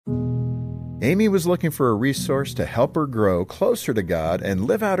Amy was looking for a resource to help her grow closer to God and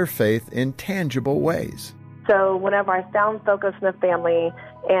live out her faith in tangible ways. So whenever I found Focus on the Family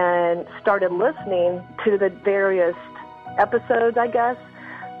and started listening to the various episodes, I guess,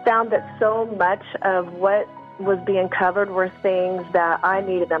 found that so much of what was being covered were things that I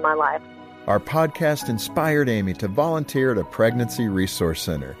needed in my life. Our podcast inspired Amy to volunteer at a pregnancy resource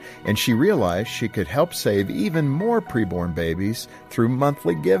center, and she realized she could help save even more preborn babies through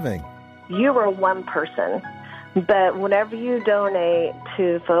monthly giving. You are one person, but whenever you donate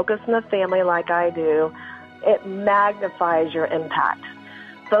to Focus on the Family like I do, it magnifies your impact.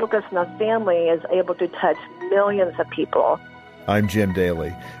 Focus on the Family is able to touch millions of people. I'm Jim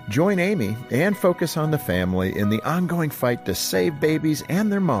Daly. Join Amy and Focus on the Family in the ongoing fight to save babies and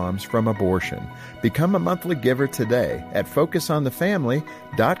their moms from abortion. Become a monthly giver today at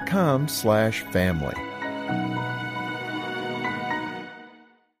focusonthefamily.com/family.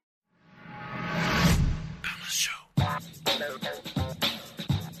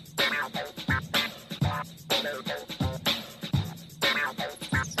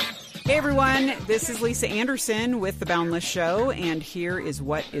 Hey everyone, this is Lisa Anderson with The Boundless Show, and here is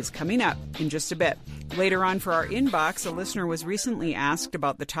what is coming up in just a bit. Later on for our inbox, a listener was recently asked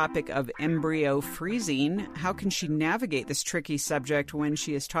about the topic of embryo freezing. How can she navigate this tricky subject when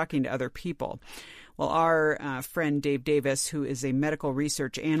she is talking to other people? Well, our friend Dave Davis, who is a medical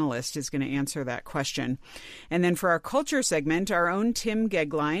research analyst, is going to answer that question. And then for our culture segment, our own Tim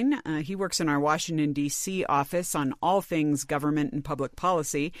Gegline, he works in our Washington, D.C. office on all things government and public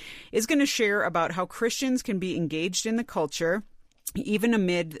policy, is going to share about how Christians can be engaged in the culture even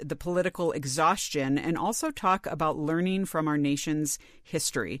amid the political exhaustion, and also talk about learning from our nation's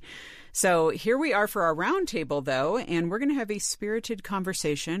history. So here we are for our roundtable, though, and we're going to have a spirited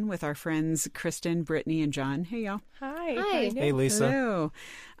conversation with our friends Kristen, Brittany, and John. Hey, y'all. Hi. Hi. Hey, Lisa. Hello.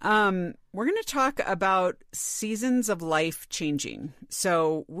 We're going to talk about seasons of life changing.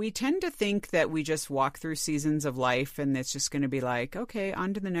 So we tend to think that we just walk through seasons of life and it's just going to be like, okay,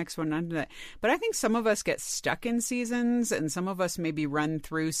 on to the next one, on to that. But I think some of us get stuck in seasons, and some of us maybe run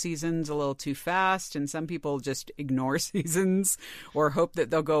through seasons a little too fast, and some people just ignore seasons or hope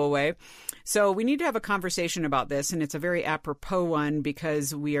that they'll go away. So we need to have a conversation about this, and it's a very apropos one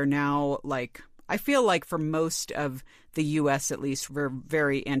because we are now I feel like for most of the U.S., at least, we're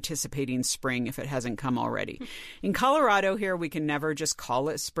very anticipating spring if it hasn't come already. In Colorado here, we can never just call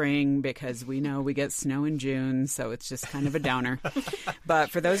it spring because we know we get snow in June, so it's just kind of a downer. But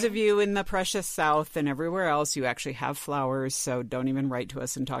for those of you in the precious South and everywhere else, you actually have flowers, so don't even write to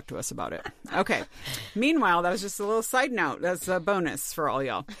us and talk to us about it. Okay. Meanwhile, that was just a little side note. That's a bonus for all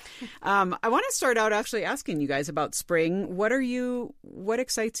y'all. I want to start out actually asking you guys about spring. What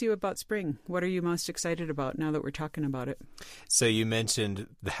excites you about spring? What are you most excited about now that we're talking about it? So you mentioned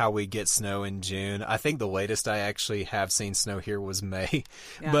how we get snow in June. I think the latest I actually have seen snow here was May.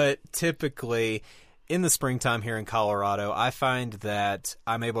 Yeah. But typically in the springtime here in Colorado, I find that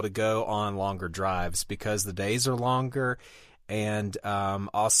I'm able to go on longer drives because the days are longer, and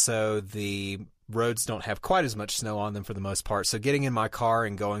also the roads don't have quite as much snow on them for the most part. So getting in my car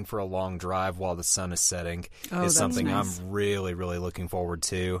and going for a long drive while the sun is setting is something nice. I'm really, really looking forward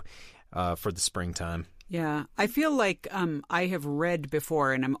to for the springtime. Yeah, I feel like I have read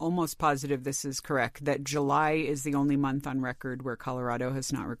before, and I'm almost positive this is correct, that July is the only month on record where Colorado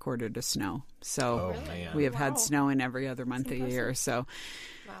has not recorded a snow. So we have had snow in every other month of the year. So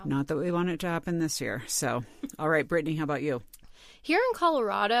not that we want it to happen this year. So, all right, Brittany, how about you? Here in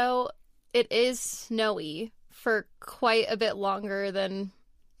Colorado, it is snowy for quite a bit longer than...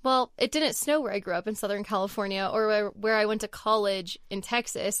 Well, it didn't snow where I grew up in Southern California or where I went to college in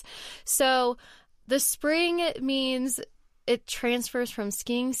Texas. So the spring means it transfers from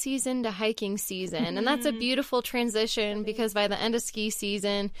skiing season to hiking season. And that's a beautiful transition because by the end of ski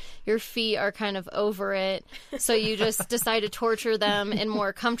season, your feet are kind of over it. So you just decide to torture them in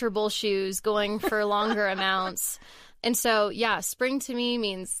more comfortable shoes, going for longer amounts. And so, yeah, spring to me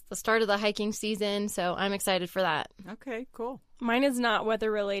means the start of the hiking season. So I'm excited for that. Okay, cool. Mine is not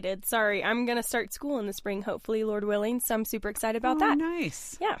weather related. Sorry, I'm going to start school in the spring, hopefully, Lord willing. So I'm super excited about that.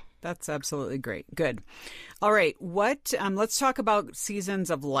 Nice. Yeah. That's absolutely great. Good. All right. Let's talk about seasons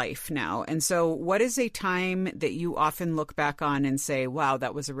of life now. And so what is a time that you often look back on and say, wow,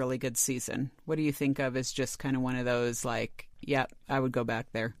 that was a really good season? What do you think of as just kind of one of those I would go back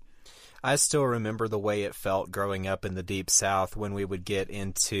there? I still remember the way it felt growing up in the Deep South when we would get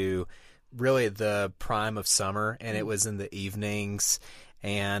into really the prime of summer, and it was in the evenings,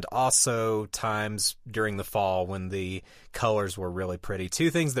 and also times during the fall when the colors were really pretty. Two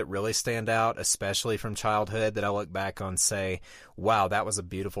things that really stand out, especially from childhood, that I look back on and say, wow, that was a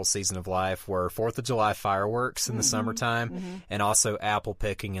beautiful season of life, were 4th of July fireworks in the summertime and also apple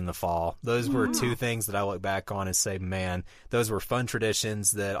picking in the fall. Those were two things that I look back on and say, man, those were fun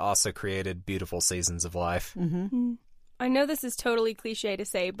traditions that also created beautiful seasons of life. I know this is totally cliche to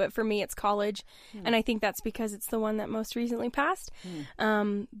say, but for me it's college, and I think that's because it's the one that most recently passed.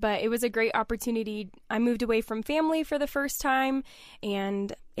 But it was a great opportunity. I moved away from family for the first time,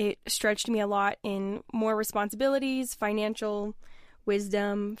 and it stretched me a lot in more responsibilities, financial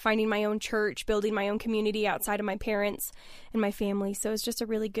wisdom, finding my own church, building my own community outside of my parents and my family. So it was just a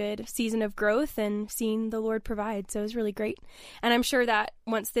really good season of growth and seeing the Lord provide. So it was really great. And I'm sure that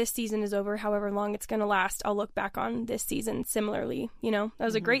once this season is over, however long it's going to last, I'll look back on this season similarly. You know, that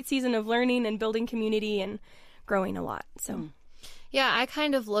was a great season of learning and building community and growing a lot. So, yeah, I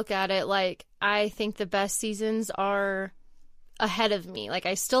kind of look at it like I think the best seasons are ahead of me. Like,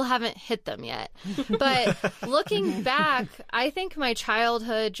 I still haven't hit them yet. But looking back, I think my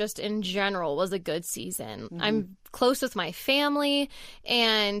childhood just in general was a good season. I'm close with my family,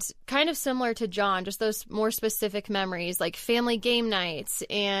 and kind of similar to John, just those more specific memories like family game nights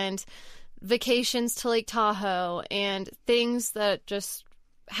and vacations to Lake Tahoe and things that just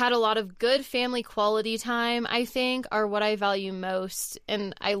had a lot of good family quality time, I think, are what I value most.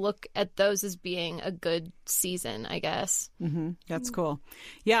 And I look at those as being a good season, I guess. That's cool.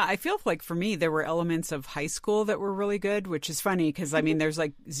 Yeah, I feel like for me, there were elements of high school that were really good, which is funny because, I mean, there's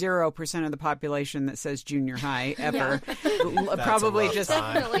like 0% of the population that says junior high ever. Probably just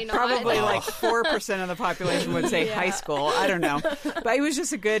Definitely not. probably like 4% of the population would say high school. I don't know. But it was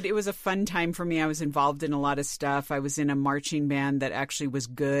just it was a fun time for me. I was involved in a lot of stuff. I was in a marching band that actually was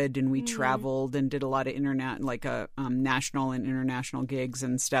good, and we traveled and did a lot of national and international gigs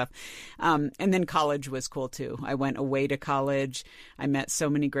and stuff. And then college was cool too. I went away to college. I met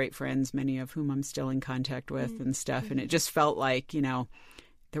so many great friends, many of whom I'm still in contact with and stuff. And it just felt like, you know,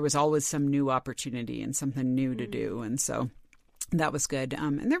 there was always some new opportunity and something new to do. And so that was good.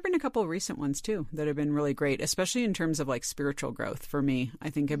 And there have been a couple of recent ones too that have been really great, especially in terms of like spiritual growth for me. I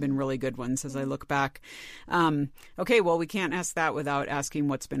think have been really good ones as I look back. Okay, well, we can't ask that without asking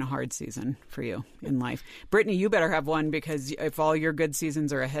what's been a hard season for you in life. Brittany, you better have one, because if all your good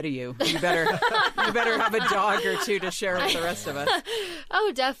seasons are ahead of you, you better have a dog or two to share with the rest of us.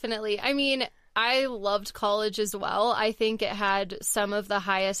 Oh, definitely. I mean, I loved college as well. I think it had some of the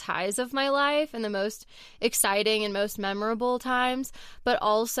highest highs of my life and the most exciting and most memorable times, but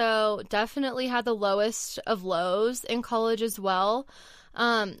also definitely had the lowest of lows in college as well.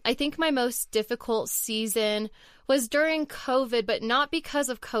 I think my most difficult season was during COVID, but not because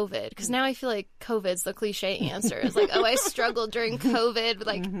of COVID, because now I feel like COVID's the cliche answer. It's like, oh, I struggled during COVID,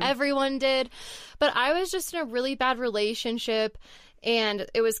 like everyone did. But I was just in a really bad relationship, and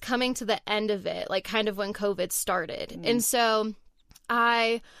it was coming to the end of it, like kind of when COVID started. And so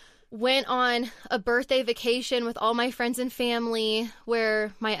I went on a birthday vacation with all my friends and family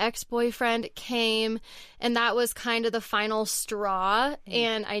where my ex-boyfriend came, and that was kind of the final straw.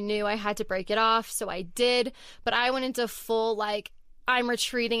 And I knew I had to break it off, so I did. But I went into full, like, I'm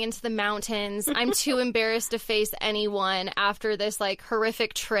retreating into the mountains. I'm too embarrassed to face anyone after this, like,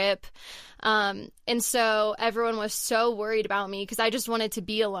 horrific trip. And so everyone was so worried about me because I just wanted to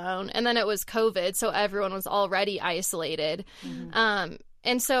be alone. And then it was COVID, so everyone was already isolated.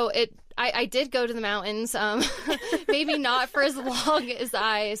 And so I did go to the mountains, maybe not for as long as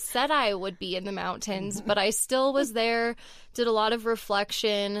I said I would be in the mountains, but I still was there, did a lot of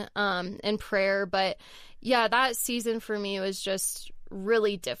reflection and prayer. But yeah, that season for me was just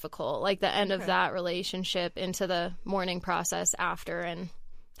really difficult, like the end of that relationship into the mourning process after, and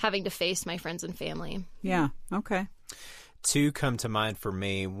having to face my friends and family. Yeah. Okay. Two come to mind for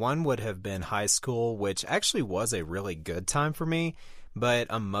me. One would have been high school, which actually was a really good time for me. But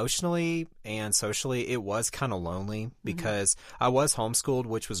emotionally and socially, it was kind of lonely because I was homeschooled,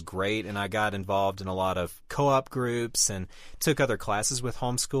 which was great. And I got involved in a lot of co-op groups and took other classes with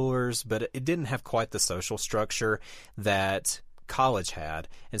homeschoolers. But it didn't have quite the social structure that college had.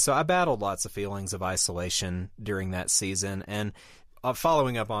 And so I battled lots of feelings of isolation during that season. And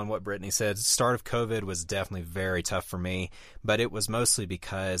following up on what Brittany said, start of COVID was definitely very tough for me, but it was mostly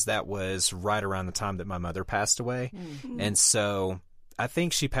because that was right around the time that my mother passed away. And so I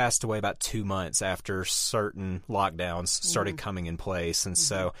think she passed away about 2 months after certain lockdowns started coming in place. And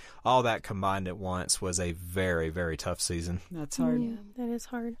so all that combined at once was a very, very tough season. That's hard. Yeah, that is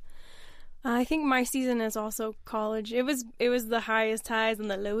hard. I think my season is also college. It was the highest highs and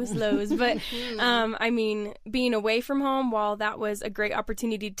the lowest lows. But I mean, being away from home, while that was a great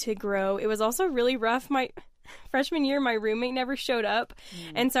opportunity to grow, it was also really rough. My freshman year, my roommate never showed up.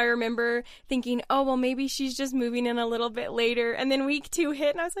 And so I remember thinking, oh, well, maybe she's just moving in a little bit later. And then week 2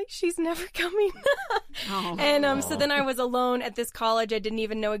 hit, and I was like, she's never coming. So then I was alone at this college I didn't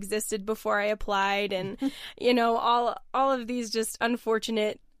even know existed before I applied. And, you know, all of these just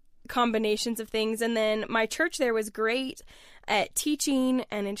unfortunate combinations of things. And then my church there was great at teaching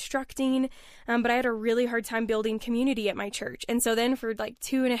and instructing, but I had a really hard time building community at my church. And so then for like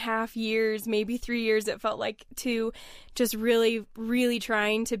 2.5 years, maybe 3 years, it felt like, to just really, really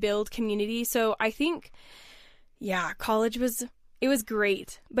trying to build community. So I think, yeah, college was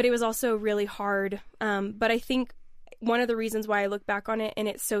great, but it was also really hard. But I think one of the reasons why I look back on it and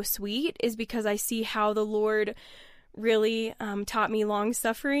it's so sweet is because I see how the Lord really taught me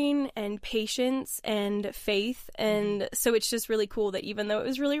long-suffering and patience and faith. And so it's just really cool that even though it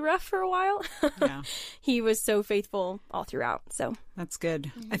was really rough for a while, he was so faithful all throughout. So that's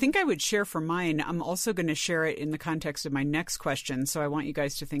good. I think I would share for mine. I'm also going to share it in the context of my next question. So I want you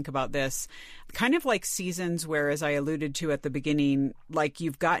guys to think about this. Kind of like seasons where, as I alluded to at the beginning, like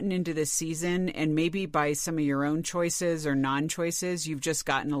you've gotten into this season and maybe by some of your own choices or non-choices, you've just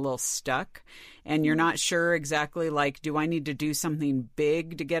gotten a little stuck. And you're not sure exactly, like, do I need to do something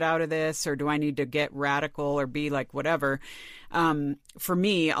big to get out of this, or do I need to get radical or be like whatever? For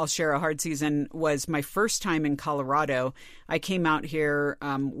me, I'll share a hard season was my first time in Colorado. I came out here,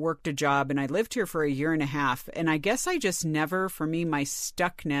 worked a job, and I lived here for 1.5 years. And I guess I just never, for me, my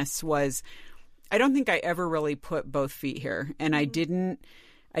stuckness was, I don't think I ever really put both feet here. And I didn't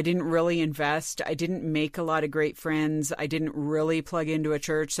really invest. I didn't make a lot of great friends. I didn't really plug into a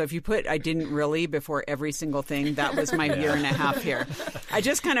church. So if you put I didn't really before every single thing, that was my 1.5 years here. I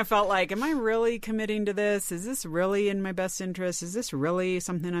just kind of felt like, am I really committing to this? Is this really in my best interest? Is this really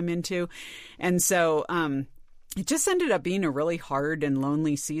something I'm into? And so it just ended up being a really hard and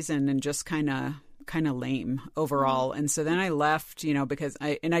lonely season and just kind of lame overall. And so then I left, you know, because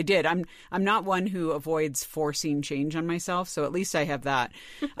I'm not one who avoids forcing change on myself. So at least I have that.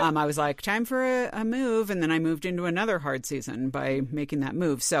 I was like, time for a move. And then I moved into another hard season by making that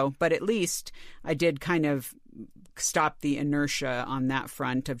move. So, but at least I did kind of stop the inertia on that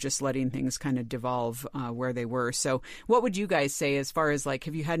front of just letting things kind of devolve where they were. So what would you guys say as far as like,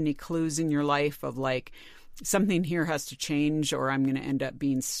 have you had any clues in your life of like, something here has to change, or I'm going to end up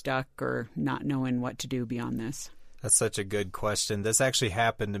being stuck or not knowing what to do beyond this? That's such a good question. This actually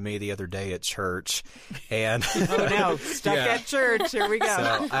happened to me the other day at church. And oh, no. Stuck at church. Here we go.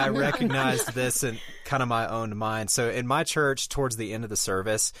 So I recognized this in kind of my own mind. So in my church, towards the end of the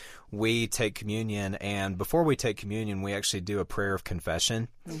service, we take communion. And before we take communion, we actually do a prayer of confession.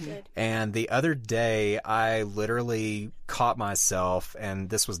 Mm-hmm. And the other day, I literally caught myself,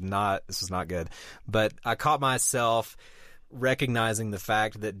 and this was not good, but I caught myself recognizing the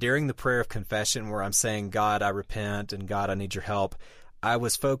fact that during the prayer of confession where I'm saying, God, I repent, and God, I need your help, I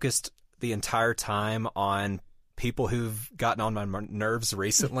was focused the entire time on people who've gotten on my nerves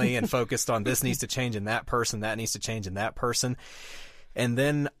recently and focused on this needs to change in that person, that needs to change in that person. And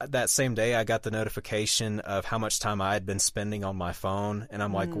then that same day, I got the notification of how much time I had been spending on my phone. And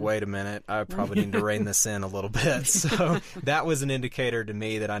I'm like, wait a minute, I probably need to rein this in a little bit. So that was an indicator to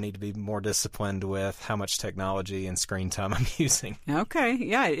me that I need to be more disciplined with how much technology and screen time I'm using. Okay.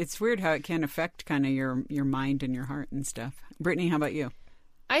 Yeah, it's weird how it can affect kind of your mind and your heart and stuff. Brittany, how about you?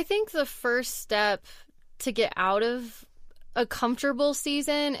 I think the first step to get out of a comfortable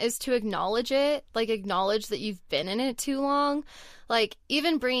season is to acknowledge it, like acknowledge that you've been in it too long. Like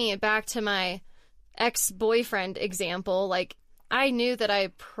even bringing it back to my ex-boyfriend example, like I knew that I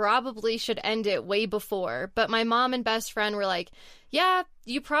probably should end it way before, but my mom and best friend were like, yeah,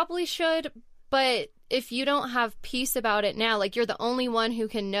 you probably should, but if you don't have peace about it now, like you're the only one who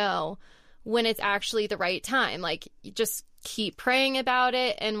can know when it's actually the right time. Like you just keep praying about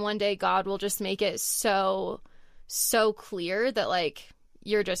it, and one day God will just make it so clear that like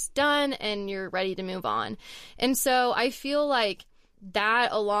you're just done and you're ready to move on. And so I feel like that,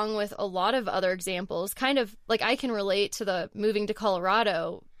 along with a lot of other examples, kind of like I can relate to the moving to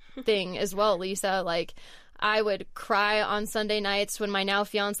Colorado thing as well, Lisa. Like I would cry on Sunday nights when my now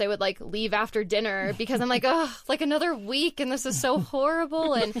fiance would like leave after dinner because I'm like, oh, like another week and this is so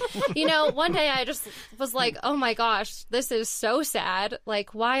horrible. And, you know, one day I just was like, oh my gosh, this is so sad.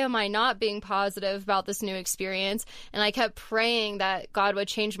 Like, why am I not being positive about this new experience? And I kept praying that God would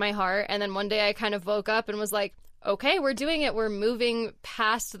change my heart. And then one day I kind of woke up and was like, okay, we're doing it. We're moving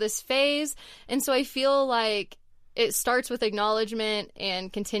past this phase. And so I feel like it starts with acknowledgement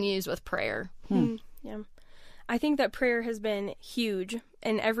and continues with prayer. Yeah. I think that prayer has been huge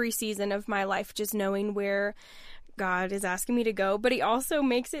in every season of my life, just knowing where God is asking me to go, but he also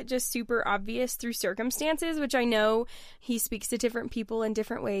makes it just super obvious through circumstances, which I know he speaks to different people in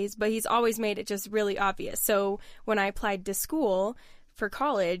different ways, but he's always made it just really obvious. So when I applied to school for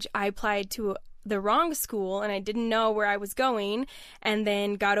college, I applied to the wrong school and I didn't know where I was going, and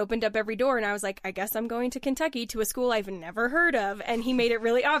then God opened up every door and I was like, I guess I'm going to Kentucky, to a school I've never heard of, and he made it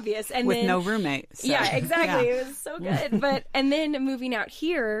really obvious. And with then, no roommate. So. Yeah, exactly. Yeah. It was so good. And then moving out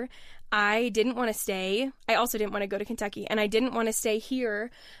here, I didn't want to stay. I also didn't want to go to Kentucky, and I didn't want to stay here.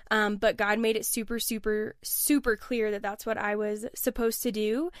 But God made it super, super, super clear that that's what I was supposed to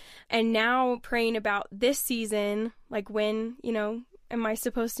do. And now praying about this season, like when, am I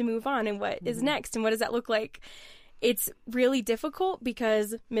supposed to move on, and what is next, and what does that look like? It's really difficult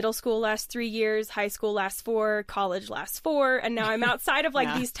because middle school lasts 3 years, high school lasts 4, college lasts 4, and now I'm outside of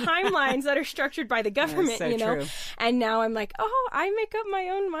these timelines that are structured by the government, so true. And now I'm like, oh, I make up my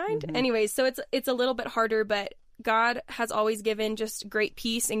own mind. Anyways, so it's a little bit harder, but God has always given just great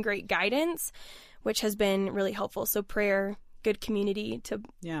peace and great guidance, which has been really helpful. So prayer, good community to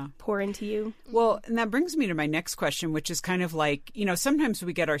pour into you. Well, and that brings me to my next question, which is kind of like, sometimes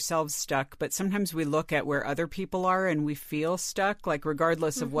we get ourselves stuck, but sometimes we look at where other people are and we feel stuck, like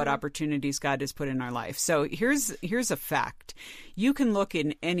regardless of what opportunities God has put in our life. So here's a fact. You can look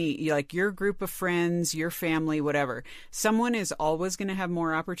in any, like your group of friends, your family, whatever. Someone is always going to have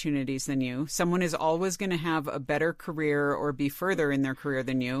more opportunities than you. Someone is always going to have a better career or be further in their career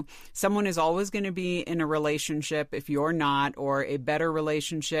than you. Someone is always going to be in a relationship if you're not, or a better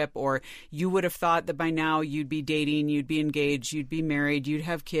relationship, or you would have thought that by now you'd be dating, you'd be engaged, you'd be married, you'd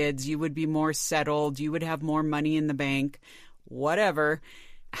have kids, you would be more settled, you would have more money in the bank, whatever.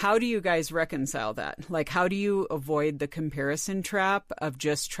 How do you guys reconcile that? Like, how do you avoid the comparison trap of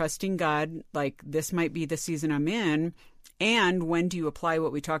just trusting God, like this might be the season I'm in? And when do you apply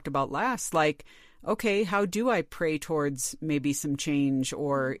what we talked about last? Like, okay, how do I pray towards maybe some change?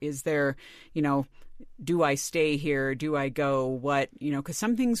 Or is there, do I stay here? Do I go? What, because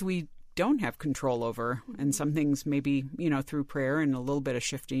some things we don't have control over, and some things maybe, through prayer and a little bit of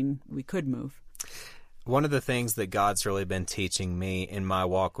shifting, we could move. One of the things that God's really been teaching me in my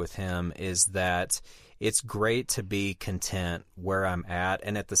walk with him is that it's great to be content where I'm at,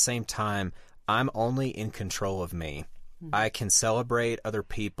 and at the same time, I'm only in control of me. I can celebrate other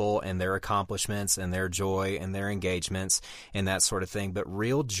people and their accomplishments and their joy and their engagements and that sort of thing, but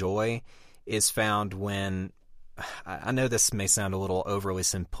real joy is found when, I know this may sound a little overly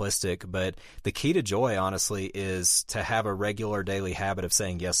simplistic, but the key to joy, honestly, is to have a regular daily habit of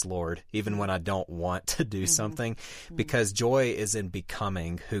saying, yes, Lord, even when I don't want to do something, because joy is in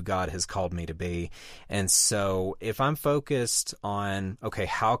becoming who God has called me to be. And so if I'm focused on, okay,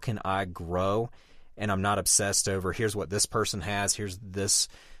 how can I grow? And I'm not obsessed over, here's what this person has, here's this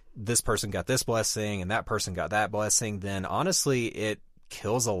person got this blessing and that person got that blessing, then honestly, it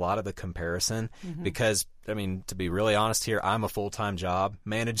kills a lot of the comparison because, to be really honest here, I'm a full-time job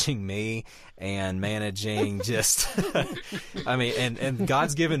managing me and managing just, and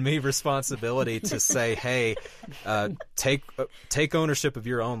God's given me responsibility to say, hey, take ownership of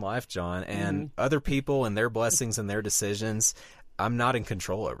your own life, John, and other people and their blessings and their decisions. I'm not in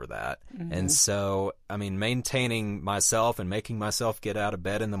control over that. And so, maintaining myself and making myself get out of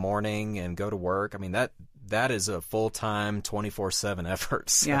bed in the morning and go to work, that is a full-time 24/7 effort.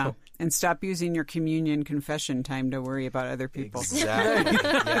 So. Yeah. And stop using your communion confession time to worry about other people. Exactly.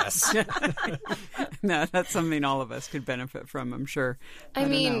 Yes. No, that's something all of us could benefit from, I'm sure. I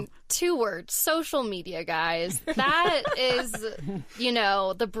mean, 2 words, social media, guys. That is,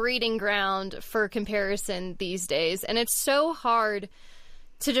 the breeding ground for comparison these days. And it's so hard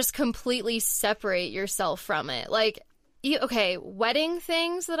to just completely separate yourself from it. Like, wedding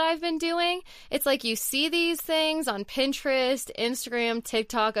things that I've been doing, it's like you see these things on Pinterest, Instagram,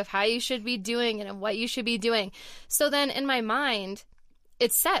 TikTok of how you should be doing it and what you should be doing. So then in my mind,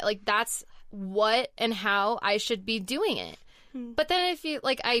 it's set, like that's what and how I should be doing it. But then if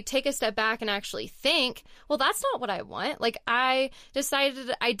I take a step back and actually think, well, that's not what I want. Like, I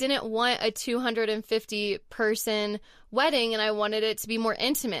decided I didn't want a 250 person wedding and I wanted it to be more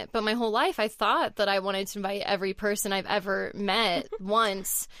intimate. But my whole life, I thought that I wanted to invite every person I've ever met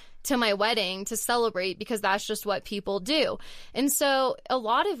once to my wedding to celebrate because that's just what people do. And so a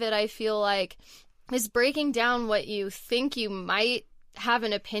lot of it, I feel like, is breaking down what you think you might have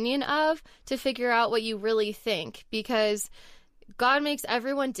an opinion of to figure out what you really think, because God makes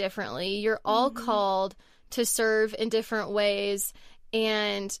everyone differently. You're all called to serve in different ways.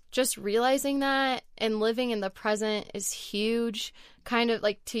 And just realizing that and living in the present is huge. Kind of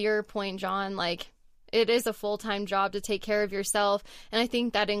like to your point, John, like it is a full-time job to take care of yourself. And I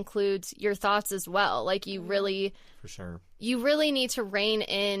think that includes your thoughts as well. Like you really, for sure, you really need to rein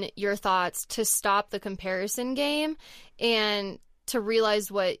in your thoughts to stop the comparison game and to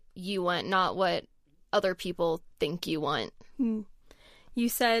realize what you want, not what other people think you want. You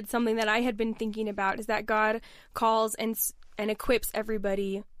said something that I had been thinking about is that God calls and equips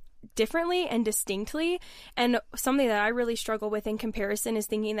everybody differently and distinctly. And something that I really struggle with in comparison is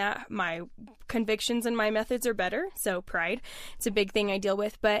thinking that my convictions and my methods are better. So pride, it's a big thing I deal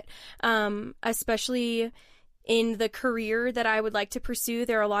with. But especially in the career that I would like to pursue,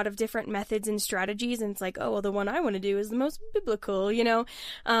 there are a lot of different methods and strategies. And it's like, oh, well, the one I want to do is the most biblical, you know?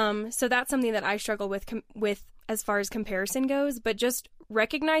 So that's something that I struggle with as far as comparison goes. But just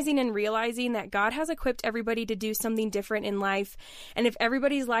recognizing and realizing that God has equipped everybody to do something different in life. And if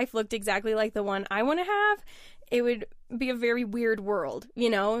everybody's life looked exactly like the one I want to have, it would be a very weird world, you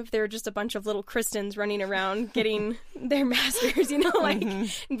know, if there were just a bunch of little Christians running around getting their masters, you know, like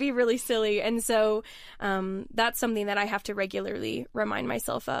it'd be really silly. And so that's something that I have to regularly remind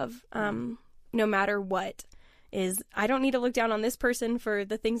myself of, no matter what, is I don't need to look down on this person for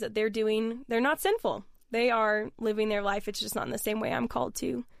the things that they're doing. They're not sinful. They are living their life. It's just not in the same way I'm called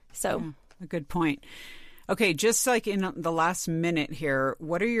to. So, yeah, a good point. Okay, just like in the last minute here,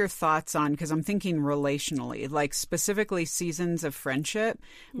 what are your thoughts on, because I'm thinking relationally, like specifically seasons of friendship,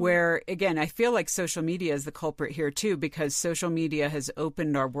 where, again, I feel like social media is the culprit here too, because social media has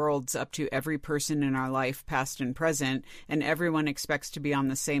opened our worlds up to every person in our life, past and present, and everyone expects to be on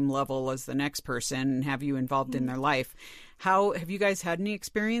the same level as the next person and have you involved in their life. How have you guys had any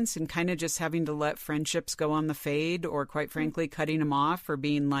experience in kind of just having to let friendships go on the fade, or quite frankly, cutting them off, or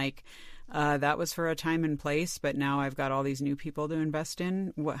being like, that was for a time and place, but now I've got all these new people to invest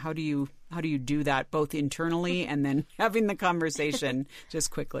in? How do you do that, both internally and then having the conversation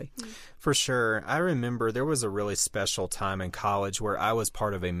just quickly? For sure. I remember there was a really special time in college where I was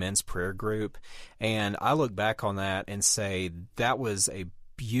part of a men's prayer group, and I look back on that and say that was a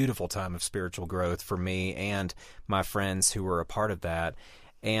beautiful time of spiritual growth for me and my friends who were a part of that.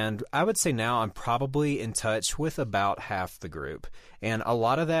 And I would say now I'm probably in touch with about half the group. And a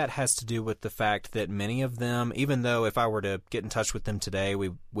lot of that has to do with the fact that many of them, even though if I were to get in touch with them today,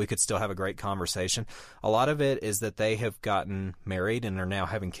 we could still have a great conversation. A lot of it is that they have gotten married and are now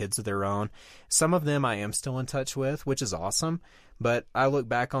having kids of their own. Some of them I am still in touch with, which is awesome. But I look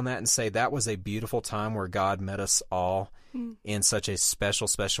back on that and say that was a beautiful time where God met us all in such a special,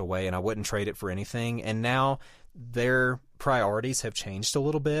 special way. And I wouldn't trade it for anything. And now their priorities have changed a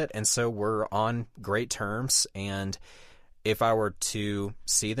little bit, and so we're on great terms. And if I were to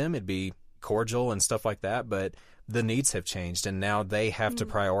see them, it'd be cordial and stuff like that, but the needs have changed, and now they have to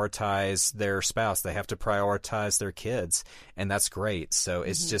prioritize their spouse, they have to prioritize their kids, and that's great. So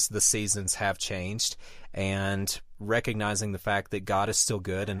it's just the seasons have changed, and recognizing the fact that God is still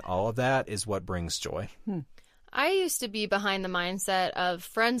good and all of that is what brings joy. I used to be behind the mindset of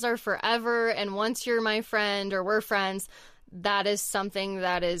friends are forever, and once you're my friend or we're friends, that is something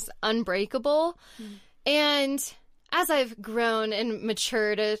that is unbreakable. And as I've grown and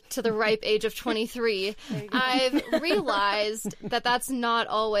matured to the ripe age of 23, I've realized that that's not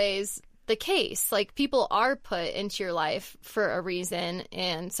always the case. Like, people are put into your life for a reason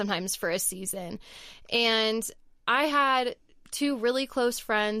and sometimes for a season. And I had two really close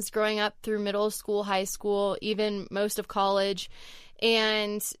friends growing up through middle school, high school, even most of college.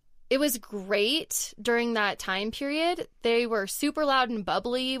 And it was great during that time period. They were super loud and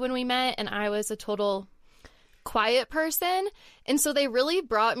bubbly when we met, and I was a total quiet person. And so they really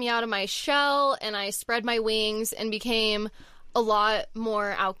brought me out of my shell, and I spread my wings and became a lot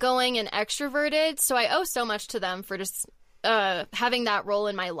more outgoing and extroverted. So I owe so much to them for just having that role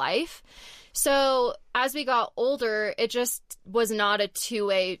in my life. So as we got older, it just was not a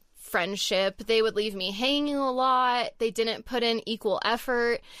two-way friendship. They would leave me hanging a lot. They didn't put in equal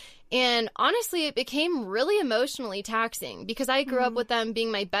effort. And honestly, it became really emotionally taxing because I grew up with them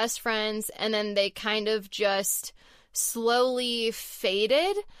being my best friends, and then they kind of just slowly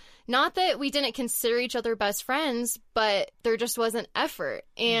faded. Not that we didn't consider each other best friends, but there just wasn't effort.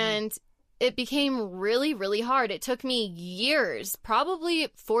 And it became really, really hard. It took me years, probably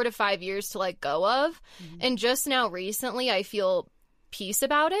 4 to 5 years to let go of. And just now recently, I feel peace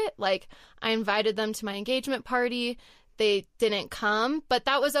about it. Like, I invited them to my engagement party. They didn't come, but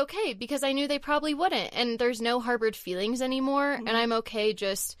that was okay because I knew they probably wouldn't. And there's no harbored feelings anymore. And I'm okay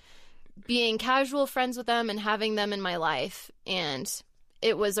just being casual friends with them and having them in my life. And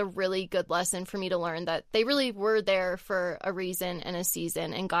it was a really good lesson for me to learn that they really were there for a reason and a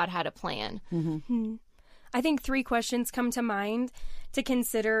season, and God had a plan. Mm-hmm. I think 3 questions come to mind to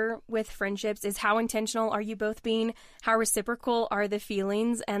consider with friendships is how intentional are you both being, how reciprocal are the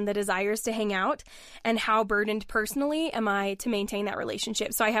feelings and the desires to hang out, and how burdened personally am I to maintain that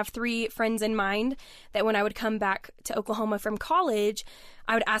relationship. So I have 3 friends in mind that when I would come back to Oklahoma from college,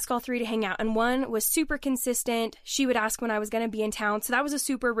 I would ask all 3 to hang out. And one was super consistent. She would ask when I was going to be in town. So that was a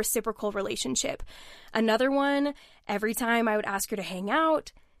super reciprocal relationship. Another one, every time I would ask her to hang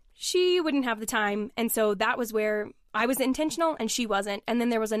out, she wouldn't have the time. And so that was where I was intentional and she wasn't. And then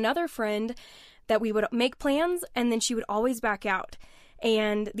there was another friend that we would make plans and then she would always back out.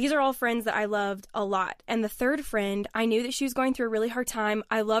 And these are all friends that I loved a lot. And the third friend, I knew that she was going through a really hard time.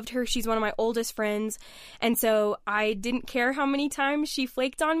 I loved her. She's one of my oldest friends. And so I didn't care how many times she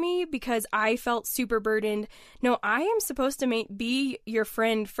flaked on me because I felt super burdened. No, I am supposed to be your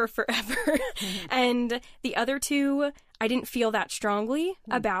friend for forever. And the other 2, I didn't feel that strongly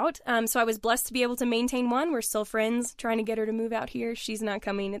about. So I was blessed to be able to maintain one. We're still friends, trying to get her to move out here. She's not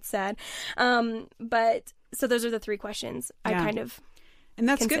coming. It's sad. But so those are the 3 questions I kind of... And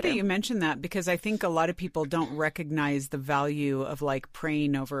that's consider. good that you mentioned that, because I think a lot of people don't recognize the value of like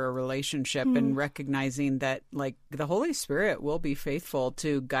praying over a relationship and recognizing that like the Holy Spirit will be faithful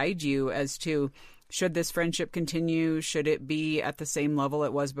to guide you as to should this friendship continue? Should it be at the same level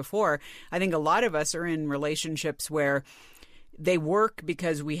it was before? I think a lot of us are in relationships where they work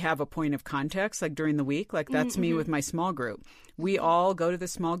because we have a point of context, like during the week. Like that's me with my small group. We all go to the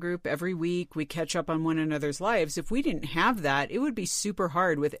small group every week. We catch up on one another's lives. If we didn't have that, it would be super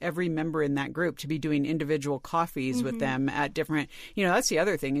hard with every member in that group to be doing individual coffees with them at different, that's the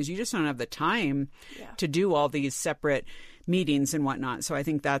other thing is you just don't have the time to do all these separate meetings and whatnot. So I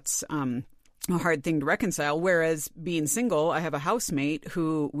think that's, a hard thing to reconcile. Whereas being single, I have a housemate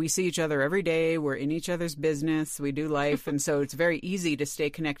who we see each other every day. We're in each other's business. We do life. And so it's very easy to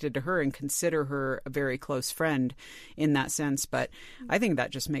stay connected to her and consider her a very close friend in that sense. But I think that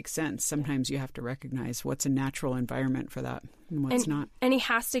just makes sense. Sometimes you have to recognize what's a natural environment for that and what's not. And he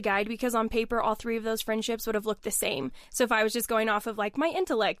has to guide because on paper, all 3 of those friendships would have looked the same. So if I was just going off of like my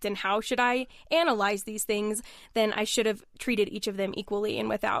intellect and how should I analyze these things, then I should have treated each of them equally. And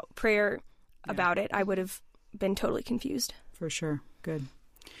without prayer about it, I would have been totally confused. For sure. Good.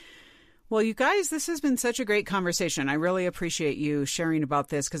 Well, you guys, this has been such a great conversation. I really appreciate you sharing about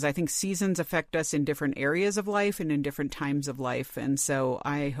this because I think seasons affect us in different areas of life and in different times of life. And so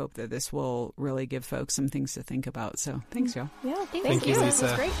I hope that this will really give folks some things to think about. So thanks, y'all. Yeah, Thank you, Lisa.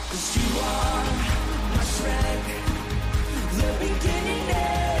 That was great. You are my strength, the beginning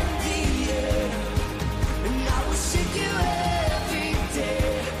and the end, and I will seek you every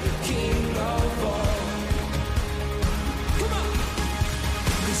day, King of all. Come on!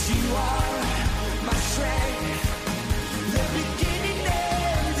 'Cause you are my strength, the beginning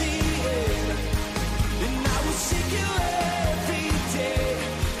and the end, and I will seek you every day,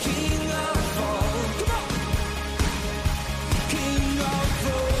 King of all. Come on! King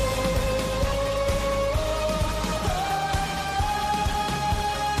of all.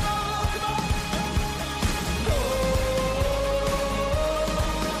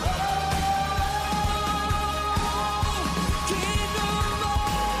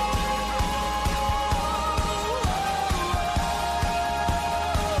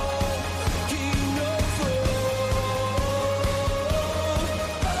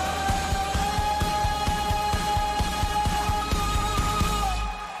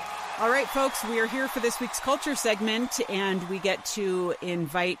 All right, folks, we are here for this week's culture segment, and we get to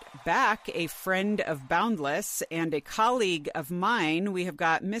invite back a friend of Boundless and a colleague of mine. We have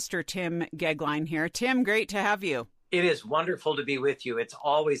got Mr. Tim Gegline here. Tim, great to have you. It is wonderful to be with you. It's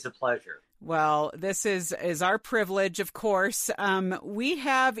always a pleasure. Well, this is our privilege, of course.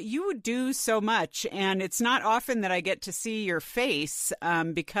 You do so much, and it's not often that I get to see your face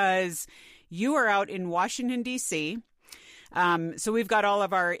because you are out in Washington, D.C., so we've got all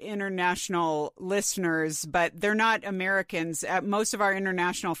of our international listeners, but they're not Americans. Most of our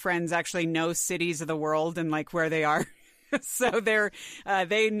international friends actually know cities of the world and like where they are. So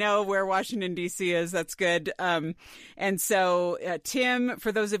they know where Washington, D.C. is. That's good. And so Tim,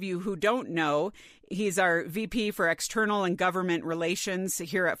 for those of you who don't know, He's our VP for External and Government Relations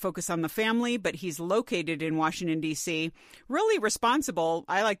here at Focus on the Family, but he's located in Washington, D.C. Really responsible,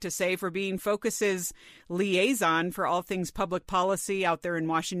 I like to say, for being Focus's liaison for all things public policy out there in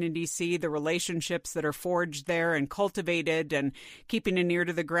Washington, D.C., the relationships that are forged there and cultivated, and keeping an ear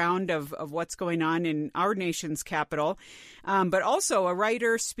to the ground of what's going on in our nation's capital. But also a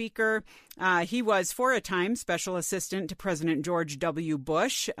writer, speaker. He was, for a time, special assistant to President George W.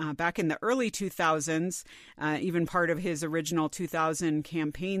 Bush back in the early 2000s, even part of his original 2000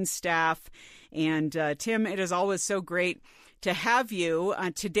 campaign staff. And Tim, it is always so great to have you.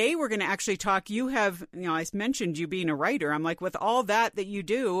 Today, we're going to actually talk. You have, I mentioned you being a writer. I'm like, with all that you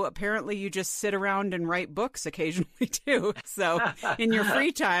do, apparently you just sit around and write books occasionally too. So in your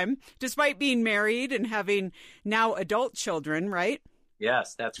free time, despite being married and having now adult children, right?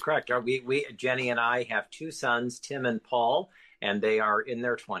 Yes, that's correct. We Jenny and I have two sons, Tim and Paul, and they are in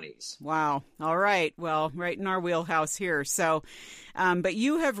their 20s. Wow. All right. Well, right in our wheelhouse here. So, but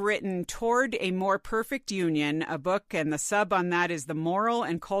you have written Toward a More Perfect Union, a book, and the sub on that is The Moral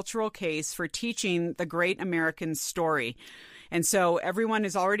and Cultural Case for Teaching the Great American Story. And so everyone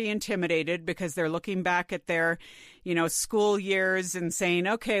is already intimidated because they're looking back at their, school years and saying,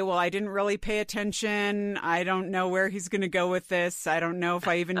 okay, well, I didn't really pay attention. I don't know where he's going to go with this. I don't know if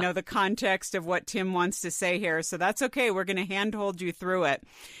I even know the context of what Tim wants to say here. So that's okay. We're going to handhold you through it.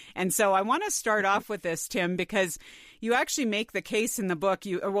 And so I want to start off with this, Tim, because you actually make the case in the book,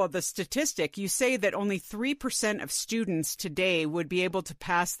 the statistic, you say that only 3% of students today would be able to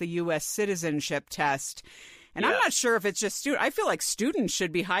pass the U.S. citizenship test. And I'm not sure if it's just I feel like students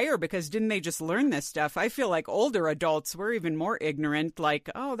should be higher because didn't they just learn this stuff? I feel like older adults were even more ignorant, like,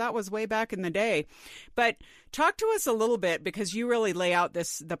 oh, that was way back in the day. But talk to us a little bit, because you really lay out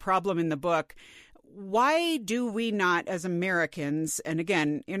the problem in the book. Why do we not, as Americans, and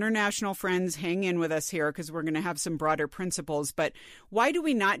again, international friends, hang in with us here because we're going to have some broader principles, but why do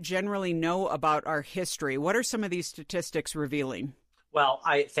we not generally know about our history? What are some of these statistics revealing? Well,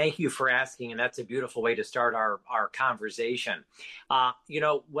 I thank you for asking, and that's a beautiful way to start our conversation.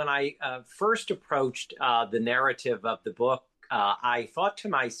 When I first approached the narrative of the book, I thought to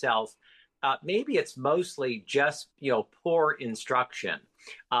myself, maybe it's mostly just, poor instruction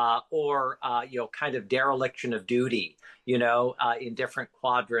or kind of dereliction of duty, in different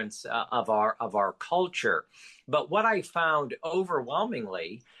quadrants of our culture. But what I found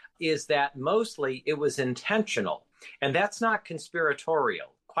overwhelmingly is that mostly it was intentional. And that's not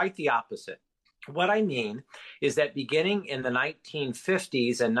conspiratorial, quite the opposite. What I mean is that beginning in the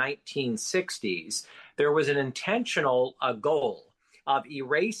 1950s and 1960s, there was an intentional goal of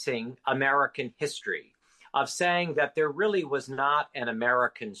erasing American history, of saying that there really was not an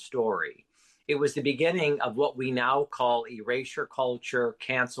American story. It was the beginning of what we now call erasure culture,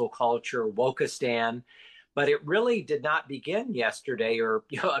 cancel culture, Wokistan. But it really did not begin yesterday or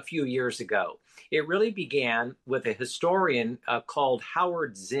a few years ago. It really began with a historian called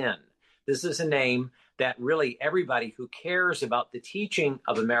Howard Zinn. This is a name that really everybody who cares about the teaching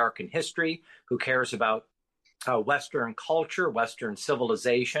of American history, who cares about Western culture, Western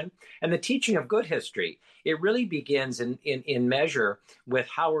civilization, and the teaching of good history, it really begins in measure with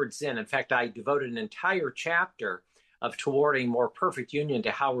Howard Zinn. In fact, I devoted an entire chapter of Toward a More Perfect Union to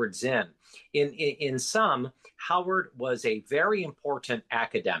Howard Zinn. In sum, Howard was a very important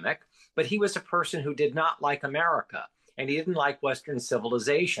academic, but he was a person who did not like America, and he didn't like Western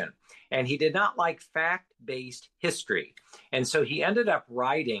civilization, and he did not like fact-based history. And so he ended up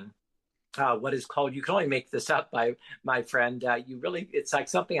writing what is called, you can only make this up, by my friend, it's like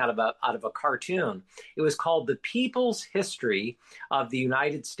something out of a cartoon. It was called The People's History of the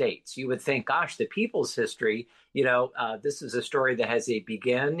United States. You would think, gosh, the people's history, this is a story that has a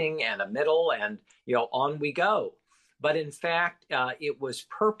beginning and a middle and, on we go. But in fact, it was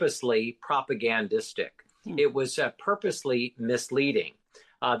purposely propagandistic. It was purposely misleading.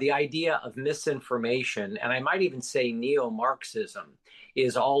 The idea of misinformation, and I might even say neo-Marxism,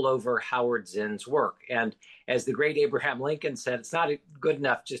 is all over Howard Zinn's work. And as the great Abraham Lincoln said, it's not good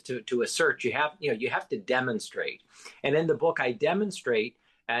enough just to assert. You have to demonstrate. And in the book, I demonstrate,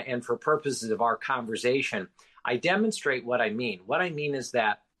 and for purposes of our conversation, I demonstrate what I mean. What I mean is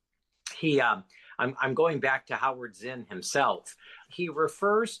that I'm going back to Howard Zinn himself. He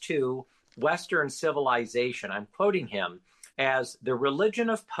refers to Western civilization, I'm quoting him, as the religion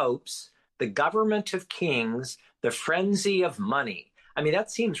of popes, the government of kings, the frenzy of money. I mean,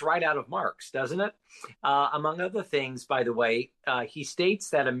 that seems right out of Marx, doesn't it? Among other things, by the way, he states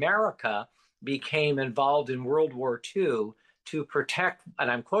that America became involved in World War II to protect,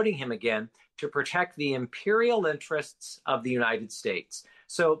 and I'm quoting him again, to protect the imperial interests of the United States.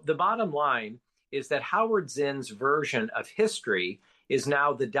 So the bottom line is that Howard Zinn's version of history is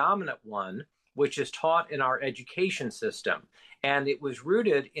now the dominant one, which is taught in our education system. And it was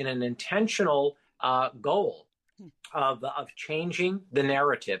rooted in an intentional goal of changing the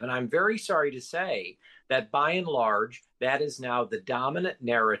narrative. And I'm very sorry to say that by and large, that is now the dominant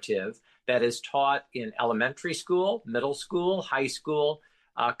narrative that is taught in elementary school, middle school, high school,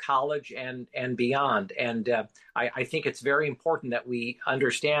 college, and beyond. And I think it's very important that we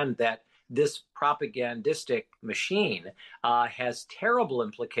understand that this propagandistic machine has terrible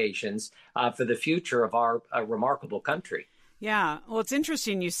implications for the future of our remarkable country. Yeah, well, it's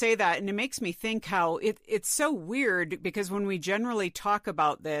interesting you say that, and it makes me think how it's so weird, because when we generally talk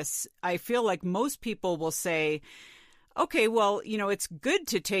about this, I feel like most people will say, okay, well, it's good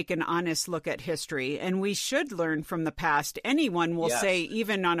to take an honest look at history, and we should learn from the past. Anyone will say,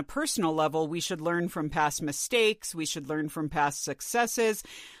 even on a personal level, we should learn from past mistakes, we should learn from past successes.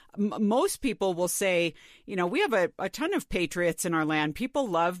 Most people will say, we have a ton of patriots in our land. People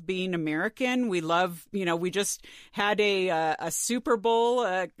love being American. We love, we just had a Super Bowl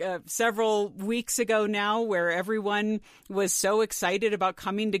several weeks ago now, where everyone was so excited about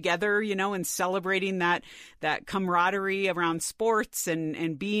coming together, and celebrating that camaraderie around sports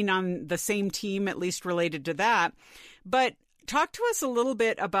and being on the same team, at least related to that. But talk to us a little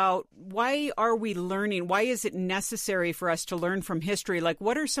bit about, why are we learning? Why is it necessary for us to learn from history? Like,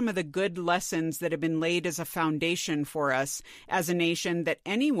 what are some of the good lessons that have been laid as a foundation for us as a nation that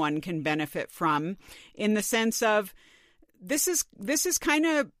anyone can benefit from, in the sense of, this is kind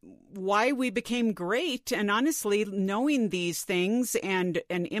of why we became great. And honestly, knowing these things and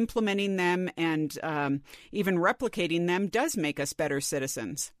implementing them and even replicating them does make us better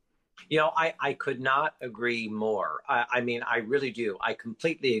citizens. I could not agree more. I mean, I really do. I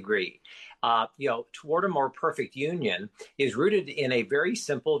completely agree. Toward a more perfect union is rooted in a very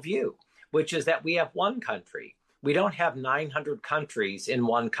simple view, which is that we have one country. We don't have 900 countries in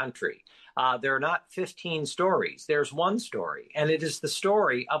one country. There are not 15 stories. There's one story, and it is the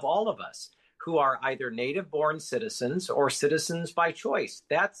story of all of us who are either native-born citizens or citizens by choice.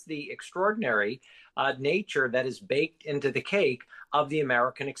 That's the extraordinary nature that is baked into the cake of the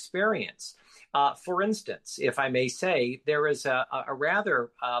American experience. For instance, if I may say, there is a rather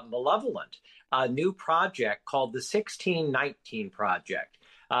malevolent new project called the 1619 Project.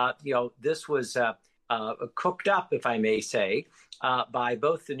 This was cooked up, if I may say, by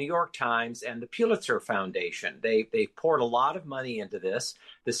both the New York Times and the Pulitzer Foundation. They poured a lot of money into this.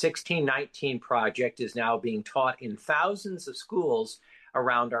 The 1619 Project is now being taught in thousands of schools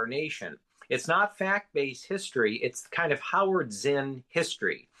around our nation. It's not fact-based history. It's kind of Howard Zinn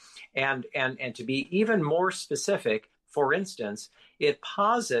history. And to be even more specific, for instance, it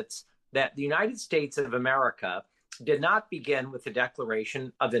posits that the United States of America did not begin with the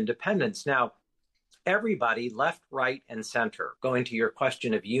Declaration of Independence. Now, everybody, left, right, and center, going to your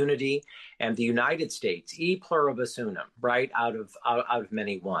question of unity and the United States, e pluribus unum, right, out of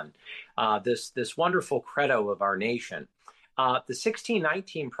many one, this wonderful credo of our nation. The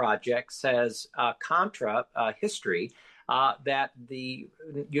 1619 Project says, contra history, that the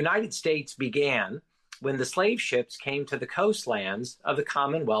United States began when the slave ships came to the coastlands of the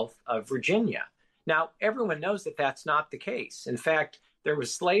Commonwealth of Virginia. Now, everyone knows that that's not the case. In fact, there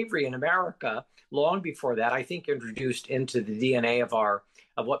was slavery in America long before that, I think introduced into the DNA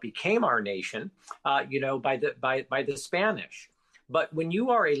of what became our nation, by the Spanish. But when you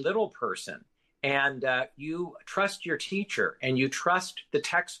are a little person, and you trust your teacher, and you trust the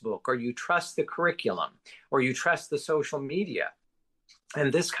textbook, or you trust the curriculum, or you trust the social media,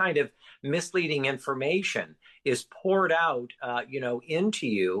 and this kind of misleading information is poured out, into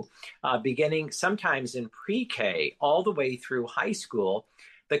you, beginning sometimes in pre-K all the way through high school,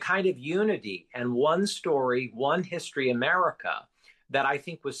 the kind of unity and one story, one history America that I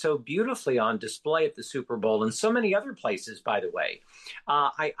think was so beautifully on display at the Super Bowl and so many other places, by the way.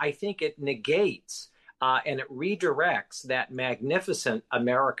 I think it negates and it redirects that magnificent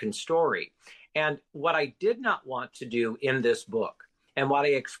American story. And what I did not want to do in this book, and what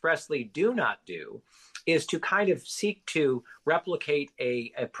I expressly do not do, is to kind of seek to replicate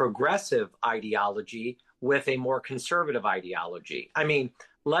a progressive ideology with a more conservative ideology. I mean,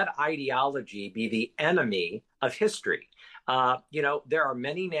 let ideology be the enemy of history. There are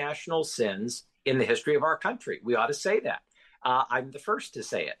many national sins in the history of our country. We ought to say that. I'm the first to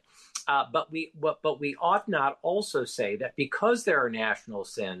say it. But we ought not also say that because there are national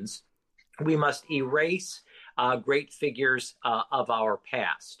sins, we must erase great figures of our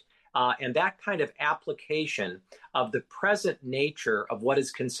past. And that kind of application of the present nature of what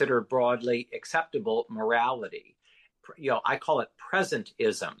is considered broadly acceptable morality I call it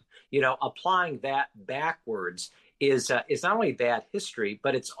presentism. Applying that backwards is not only bad history,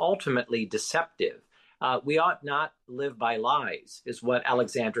 but it's ultimately deceptive. We ought not live by lies, is what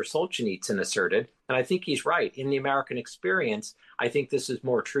Alexander Solzhenitsyn asserted. And I think he's right. In the American experience, I think this is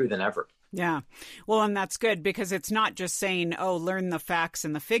more true than ever. Yeah. Well, and that's good because it's not just saying, learn the facts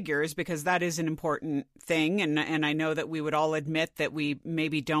and the figures, because that is an important thing. And I know that we would all admit that we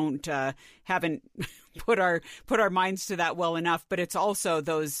maybe haven't put our minds to that well enough, but it's also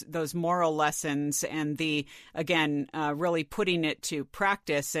those moral lessons and really putting it to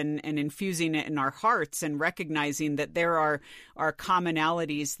practice and infusing it in our hearts and recognizing that there are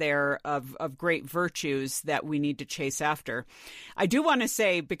commonalities there of great virtues that we need to chase after. I do want to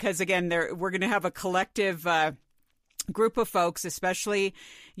say, because again, we're going to have a collective group of folks, especially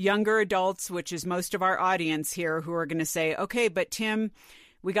younger adults, which is most of our audience here, who are going to say, okay, but Tim,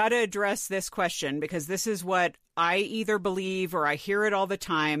 we got to address this question because this is what I either believe or I hear it all the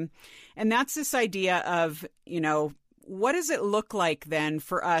time. And that's this idea of, what does it look like then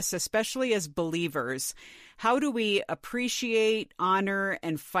for us, especially as believers? How do we appreciate, honor,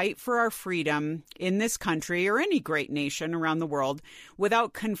 and fight for our freedom in this country or any great nation around the world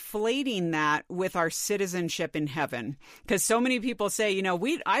without conflating that with our citizenship in heaven? Because so many people say,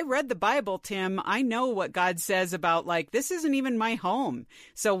 I read the Bible, Tim. I know what God says about, this isn't even my home.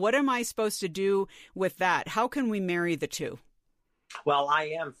 So what am I supposed to do with that? How can we marry the two? Well,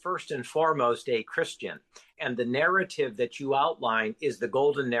 I am first and foremost a Christian, and the narrative that you outline is the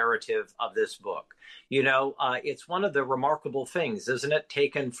golden narrative of this book. It's one of the remarkable things, isn't it,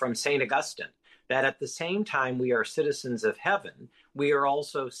 taken from St. Augustine, that at the same time we are citizens of heaven, we are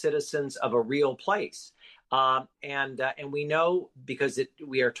also citizens of a real place. And we know, because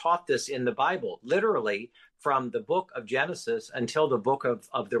we are taught this in the Bible, literally from the book of Genesis until the book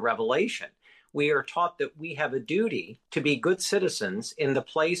of the Revelation. We are taught that we have a duty to be good citizens in the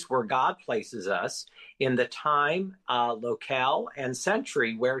place where God places us, in the time, locale, and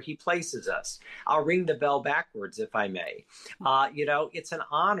century where he places us. I'll ring the bell backwards, if I may. It's an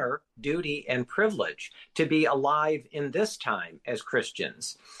honor, duty, and privilege to be alive in this time as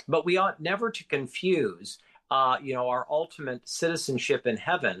Christians. But we ought never to confuse our ultimate citizenship in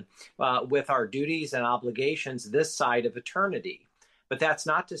heaven with our duties and obligations this side of eternity. But that's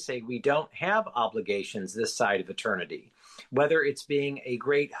not to say we don't have obligations this side of eternity, whether it's being a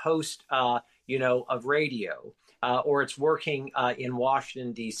great host, of radio, or it's working in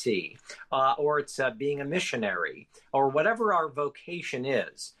Washington, D.C., or it's being a missionary, or whatever our vocation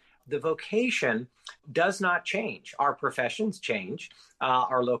is. The vocation does not change. Our professions change.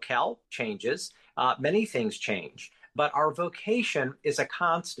 Our locale changes. Many things change. But our vocation is a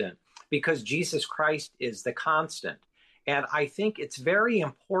constant because Jesus Christ is the constant. And I think it's very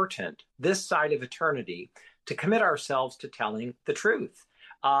important this side of eternity to commit ourselves to telling the truth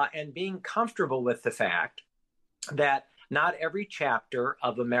and being comfortable with the fact that not every chapter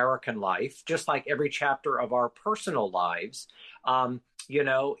of American life, just like every chapter of our personal lives,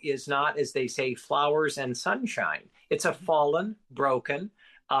 is not, as they say, flowers and sunshine. It's a fallen, broken,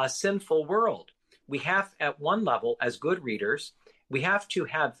 sinful world. We have, at one level, as good readers, we have to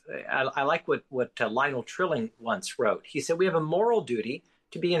have, I like what Lionel Trilling once wrote. He said, we have a moral duty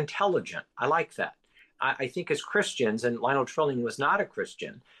to be intelligent. I like that. I think as Christians, and Lionel Trilling was not a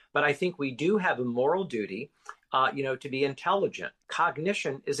Christian, but I think we do have a moral duty, to be intelligent.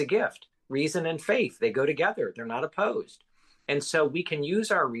 Cognition is a gift. Reason and faith, they go together. They're not opposed. And so we can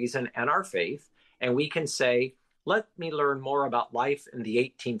use our reason and our faith, and we can say, let me learn more about life in the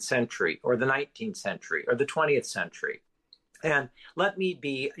 18th century or the 19th century or the 20th century. And let me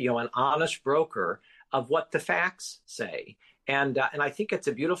be, an honest broker of what the facts say. And I think it's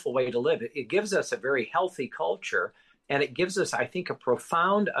a beautiful way to live. It gives us a very healthy culture, and it gives us, I think, a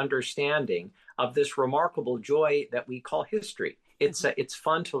profound understanding of this remarkable joy that we call history. It's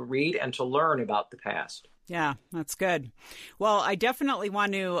fun to read and to learn about the past. Yeah, that's good. Well, I definitely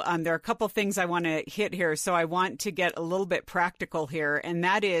want to, there are a couple things I want to hit here. So I want to get a little bit practical here. And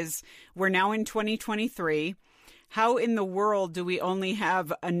that is, we're now in 2023. How in the world do we only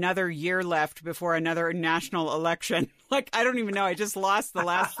have another year left before another national election? I don't even know. I just lost the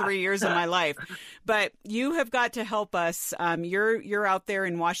last 3 years of my life. But you have got to help us. You're out there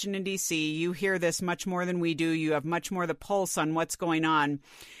in Washington, D.C. You hear this much more than we do. You have much more the pulse on what's going on.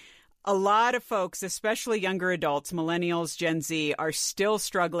 A lot of folks, especially younger adults, millennials, Gen Z, are still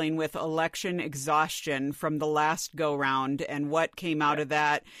struggling with election exhaustion from the last go-round and what came out of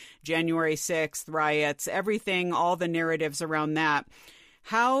that, January 6th, riots, everything, all the narratives around that.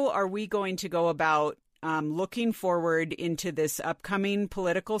 How are we going to go about looking forward into this upcoming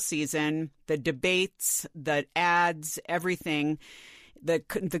political season, the debates, the ads, everything,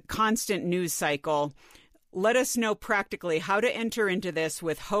 the constant news cycle. Let us know practically how to enter into this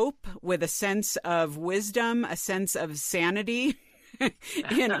with hope, with a sense of wisdom, a sense of sanity.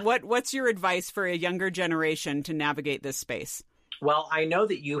 And what's your advice for a younger generation to navigate this space? Well, I know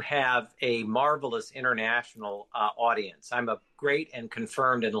that you have a marvelous international audience. I'm a great and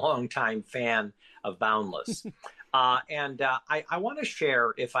confirmed and longtime fan of Boundless. And I want to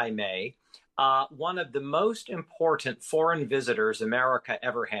share, if I may, one of the most important foreign visitors America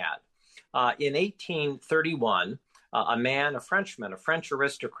ever had. In 1831, a Frenchman, a French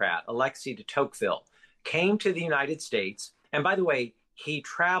aristocrat, Alexis de Tocqueville, came to the United States. And by the way, he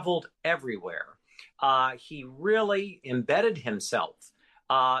traveled everywhere. He really embedded himself,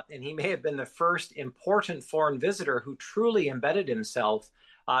 and he may have been the first important foreign visitor who truly embedded himself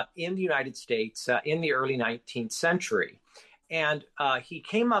in the United States in the early 19th century. And he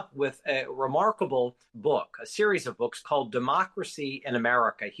came up with a remarkable book, a series of books called Democracy in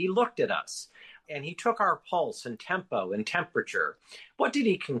America. He looked at us and he took our pulse and tempo and temperature. What did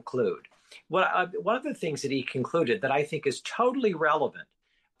he conclude? Well, one of the things that he concluded that I think is totally relevant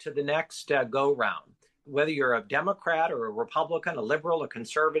to the next go-round, whether you're a Democrat or a Republican, a liberal, a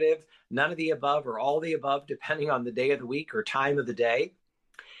conservative, none of the above or all the above, depending on the day of the week or time of the day,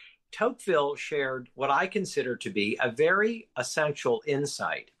 Tocqueville shared what I consider to be a very essential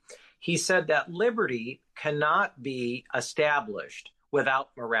insight. He said that liberty cannot be established without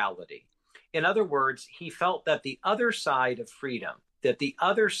morality. In other words, he felt that the other side of freedom, that the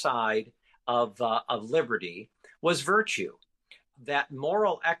other side of liberty was virtue, that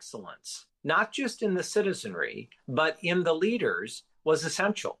moral excellence, not just in the citizenry, but in the leaders, was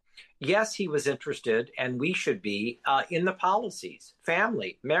essential. Yes, he was interested, and we should be, in the policies,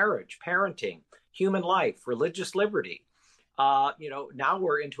 family, marriage, parenting, human life, religious liberty. Now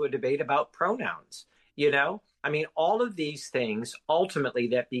we're into a debate about pronouns, all of these things ultimately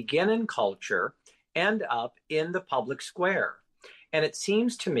that begin in culture end up in the public square. And it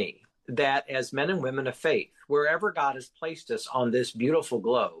seems to me that as men and women of faith, wherever God has placed us on this beautiful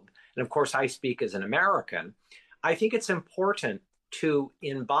globe, and of course I speak as an American, I think it's important to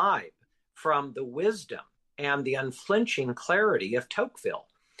imbibe from the wisdom and the unflinching clarity of Tocqueville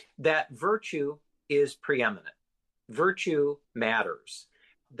that virtue is preeminent. Virtue matters.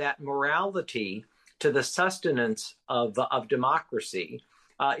 That morality to the sustenance of democracy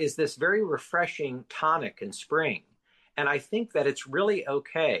is this very refreshing tonic and spring. And I think that it's really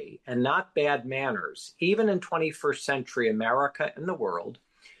okay and not bad manners, even in 21st century America and the world,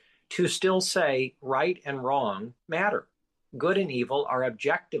 to still say right and wrong matter. Good and evil are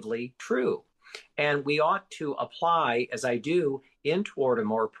objectively true. And we ought to apply, as I do, in Toward a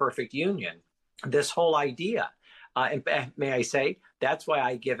More Perfect Union, this whole idea. And may I say, that's why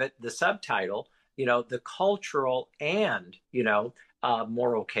I give it the subtitle, the cultural and,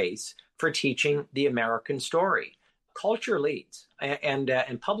 moral case for teaching the American story. Culture leads,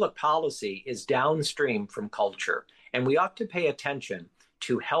 and public policy is downstream from culture. And we ought to pay attention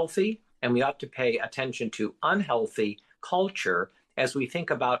to healthy, and we ought to pay attention to unhealthy culture as we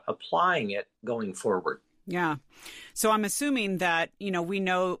think about applying it going forward. Yeah. So I'm assuming that, we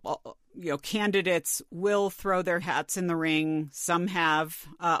know, candidates will throw their hats in the ring. Some have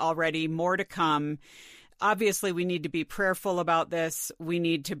already, more to come. Obviously, we need to be prayerful about this. We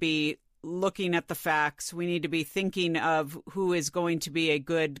need to be looking at the facts. We need to be thinking of who is going to be a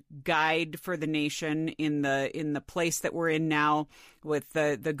good guide for the nation in the place that we're in now, with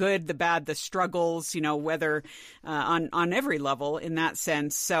the good, the bad, the struggles, whether on every level in that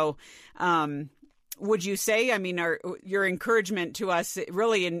sense. So would you say, your encouragement to us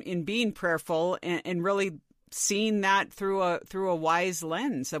really in being prayerful and really seeing that through a wise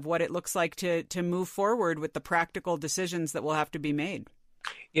lens of what it looks like to move forward with the practical decisions that will have to be made?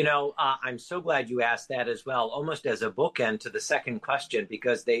 I'm so glad you asked that as well, almost as a bookend to the second question,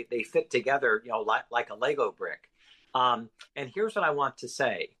 because they fit together, like a Lego brick. And here's what I want to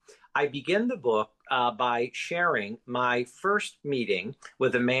say. I begin the book by sharing my first meeting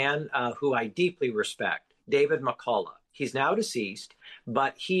with a man who I deeply respect, David McCullough. He's now deceased,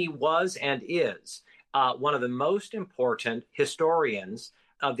 but he was and is one of the most important historians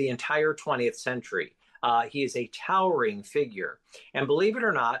of the entire 20th century. He is a towering figure. And believe it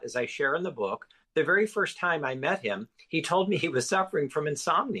or not, as I share in the book, the very first time I met him, he told me he was suffering from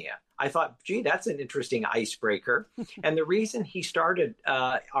insomnia. I thought, gee, that's an interesting icebreaker. And the reason he started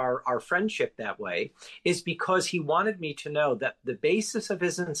our friendship that way is because he wanted me to know that the basis of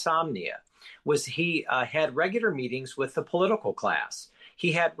his insomnia was he had regular meetings with the political class.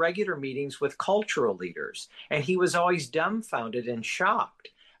 He had regular meetings with cultural leaders, and he was always dumbfounded and shocked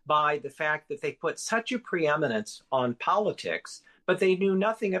by the fact that they put such a preeminence on politics, but they knew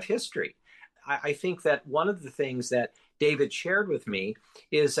nothing of history. I think that one of the things that David shared with me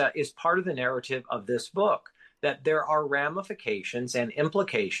is part of the narrative of this book, that there are ramifications and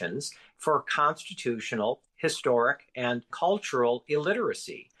implications for constitutional, historic, and cultural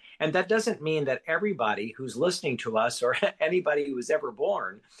illiteracy. And that doesn't mean that everybody who's listening to us or anybody who was ever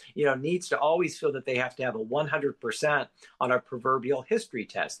born, needs to always feel that they have to have a 100% on a proverbial history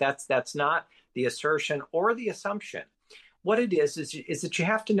test. That's not the assertion or the assumption. What it is that you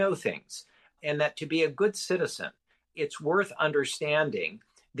have to know things, and that to be a good citizen, it's worth understanding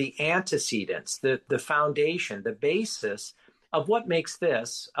the antecedents, the foundation, the basis of what makes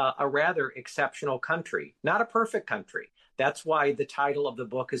this a rather exceptional country, not a perfect country. That's why the title of the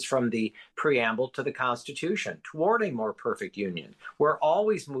book is From the Preamble to the Constitution, toward a more perfect union. We're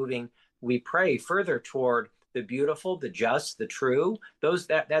always moving, we pray, further toward the beautiful, the just, the true. That's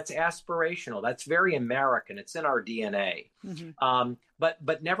aspirational. That's very American. It's in our DNA. Mm-hmm.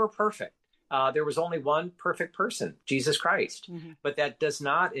 But never perfect. There was only one perfect person, Jesus Christ. Mm-hmm. But that does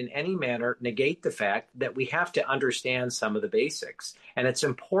not in any manner negate the fact that we have to understand some of the basics. And it's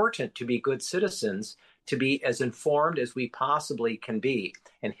important to be good citizens, to be as informed as we possibly can be.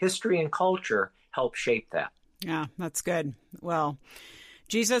 And history and culture help shape that. Yeah, that's good. Well,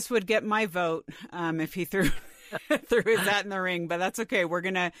 Jesus would get my vote if he threw his hat in the ring, but that's okay. We're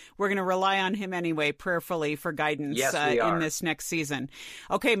gonna rely on him anyway, prayerfully, for guidance in this next season.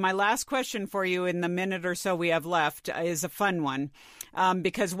 Okay, my last question for you in the minute or so we have left is a fun one,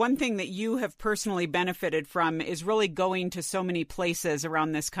 because one thing that you have personally benefited from is really going to so many places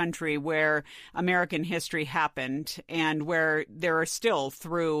around this country where American history happened, and where there are still,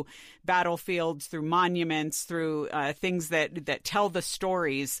 through battlefields, through monuments, through things that tell the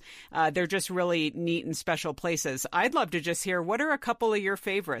stories. They're just really neat and special places. I'd love to just hear, what are a couple of your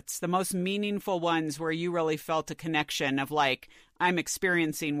favorites, the most meaningful ones where you really felt a connection of like, I'm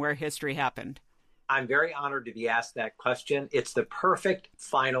experiencing where history happened? I'm very honored to be asked that question. It's the perfect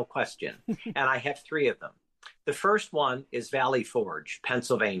final question, and I have three of them. The first one is Valley Forge,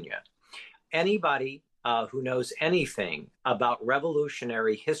 Pennsylvania. Anybody who knows anything about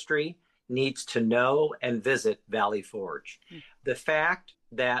Revolutionary history needs to know and visit Valley Forge. The fact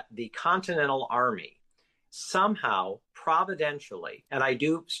that the Continental Army somehow providentially, and I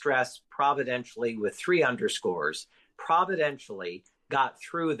do stress providentially with 3 underscores, providentially got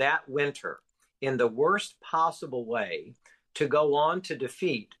through that winter in the worst possible way to go on to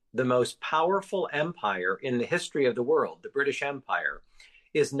defeat the most powerful empire in the history of the world, the British Empire,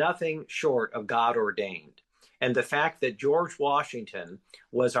 is nothing short of God ordained. And the fact that George Washington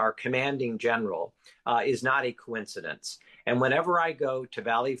was our commanding general is not a coincidence. And whenever I go to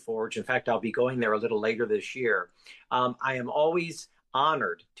Valley Forge, in fact, I'll be going there a little later this year, I am always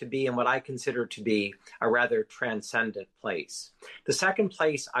honored to be in what I consider to be a rather transcendent place. The second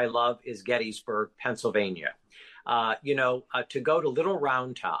place I love is Gettysburg, Pennsylvania. To go to Little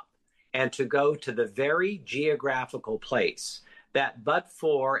Round Top and to go to the very geographical place that, but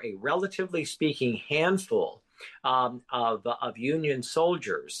for a relatively speaking handful of Union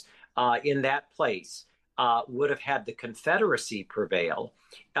soldiers in that place, would have had the Confederacy prevail,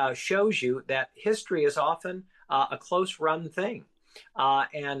 shows you that history is often a close-run thing.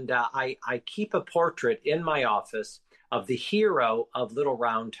 I keep a portrait in my office of the hero of Little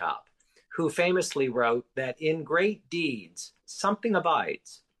Round Top, who famously wrote that in great deeds, something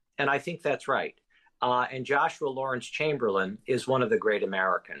abides. And I think that's right. And Joshua Lawrence Chamberlain is one of the great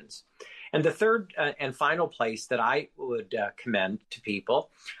Americans. And the third and final place that I would commend to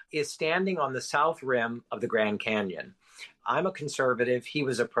people is standing on the south rim of the Grand Canyon. I'm a conservative. He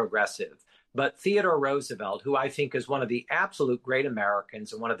was a progressive. But Theodore Roosevelt, who I think is one of the absolute great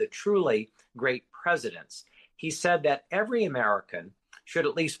Americans and one of the truly great presidents, he said that every American should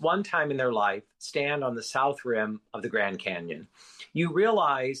at least one time in their life stand on the south rim of the Grand Canyon. You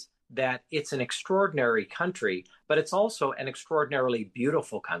realize that it's an extraordinary country, but it's also an extraordinarily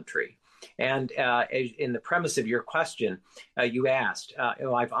beautiful country. And in the premise of your question, you asked,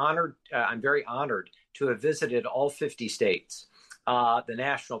 I'm very honored to have visited all 50 states. The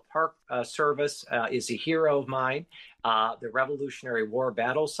National Park Service is a hero of mine. The Revolutionary War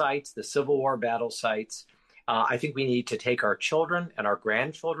battle sites, the Civil War battle sites. I think we need to take our children and our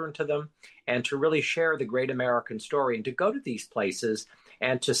grandchildren to them and to really share the great American story and to go to these places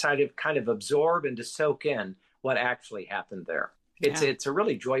and to kind of absorb and to soak in what actually happened there. It's a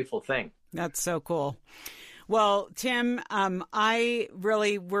really joyful thing. That's so cool. Well, Tim,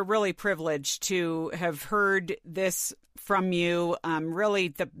 we're really privileged to have heard this from you.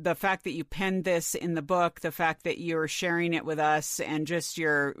 Really, the fact that you penned this in the book, the fact that you're sharing it with us, and just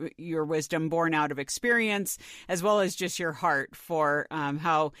your wisdom born out of experience, as well as just your heart for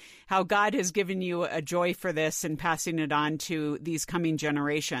how God has given you a joy for this and passing it on to these coming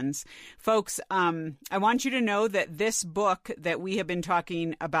generations. Folks, I want you to know that this book that we have been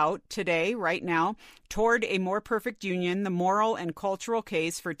talking about today, right now, Toward a More Perfect Union, the Moral and Cultural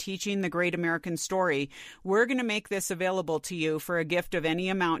Case for Teaching the Great American Story, we're going to make this available to you for a gift of any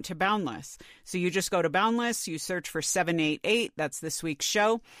amount to Boundless. So you just go to Boundless, you search for 788, that's this week's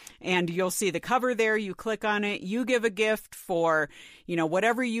show, and you'll see the cover there. You click on it, you give a gift for,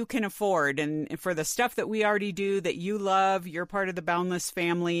 whatever you can afford. And for the stuff that we already do that you love, you're part of the Boundless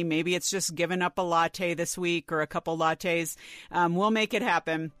family. Maybe it's just giving up a latte this week or a couple lattes. We'll make it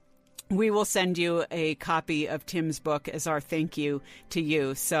happen. We will send you a copy of Tim's book as our thank you to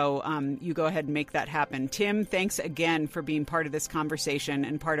you. So you go ahead and make that happen. Tim, thanks again for being part of this conversation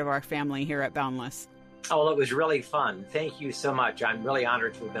and part of our family here at Boundless. Oh, it was really fun. Thank you so much. I'm really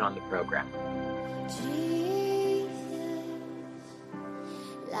honored to have been on the program. Jesus,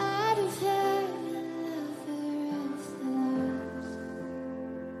 light of heaven, lover of the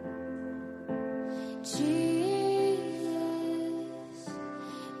lost. Jesus,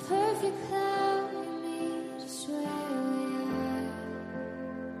 perfect cloud you meet us where we are.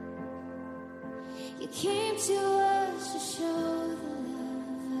 You came to us to show the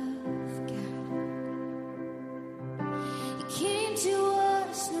love of God. You came to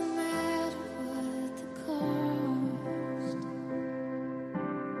us no matter what the cost.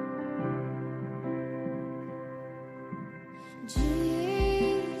 Jesus,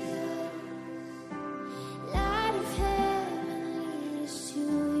 light of heaven, lead us to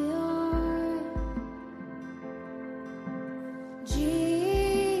your.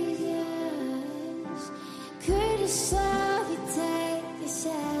 Jesus, courteous love, you take us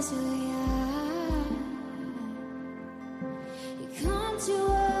as we are. You come to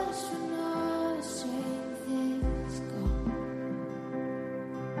us when all our strength is gone.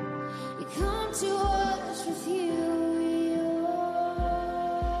 You come to us with you, your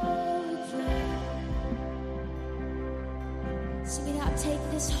plan. Sing it out, take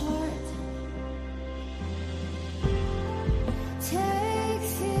this heart. Take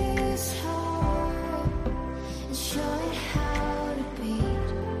this heart and show it how to beat.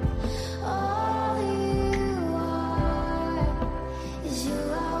 All you are is who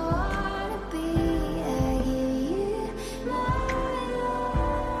I want to be. I give you my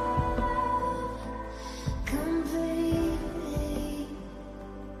love completely.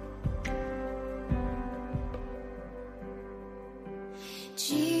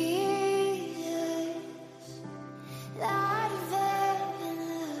 Jesus, light of heaven,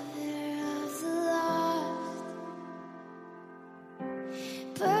 lover of the lost.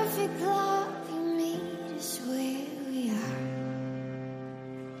 Perfect love, you meet us where we are.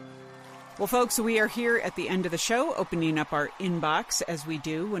 Well, folks, we are here at the end of the show, opening up our inbox as we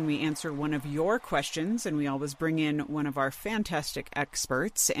do when we answer one of your questions, and we always bring in one of our fantastic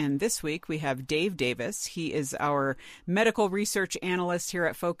experts. And this week we have Dave Davis. He is our medical research analyst here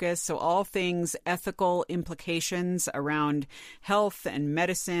at Focus, so all things ethical implications around health and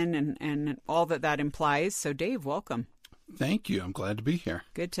medicine and all that implies. So, Dave, welcome. Thank you. I'm glad to be here.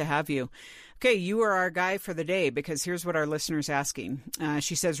 Good to have you. Okay, you are our guy for the day because here's what our listener's asking.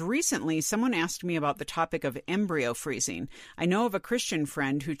 She says, recently someone asked me about the topic of embryo freezing. I know of a Christian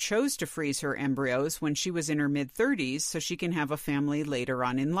friend who chose to freeze her embryos when she was in her mid-30s so she can have a family later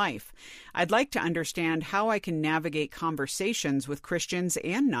on in life. I'd like to understand how I can navigate conversations with Christians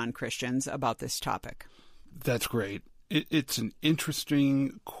and non-Christians about this topic. That's great. It's an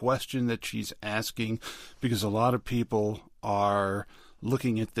interesting question that she's asking because a lot of people are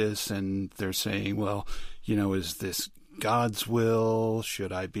looking at this and they're saying, well, is this God's will?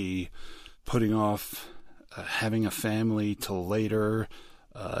 Should I be putting off having a family till later?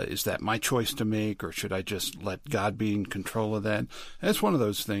 Is that my choice to make, or should I just let God be in control of that? And it's one of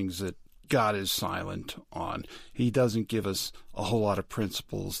those things that God is silent on. He doesn't give us a whole lot of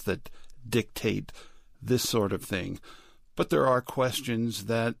principles that dictate this sort of thing. But there are questions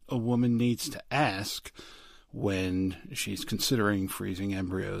that a woman needs to ask when she's considering freezing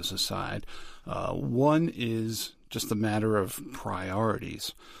embryos aside. One is just a matter of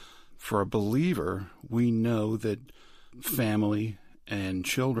priorities. For a believer, we know that family and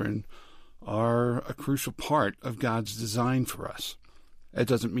children are a crucial part of God's design for us. It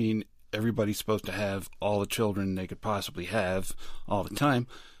doesn't mean everybody's supposed to have all the children they could possibly have all the time.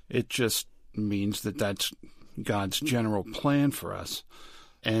 It just means that that's God's general plan for us.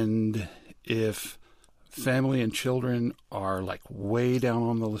 And if family and children are like way down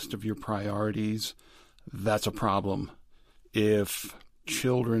on the list of your priorities, that's a problem. If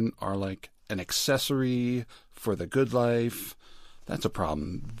children are like an accessory for the good life, that's a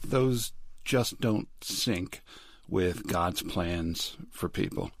problem. Those just don't sync with God's plans for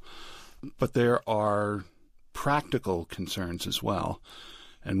people. But there are practical concerns as well.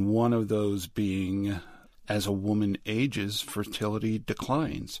 And one of those being, as a woman ages, fertility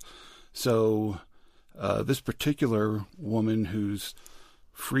declines. So this particular woman who's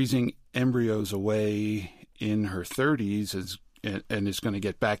freezing embryos away in her 30s and is going to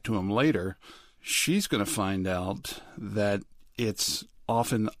get back to them later, she's going to find out that it's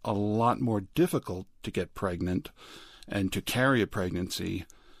often a lot more difficult to get pregnant and to carry a pregnancy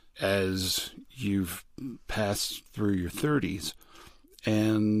as you've passed through your 30s.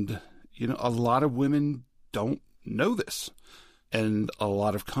 And, you know, a lot of women don't know this. And a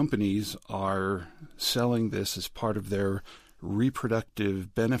lot of companies are selling this as part of their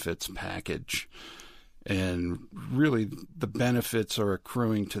reproductive benefits package. And really, the benefits are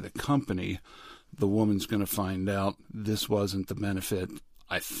accruing to the company. The woman's going to find out this wasn't the benefit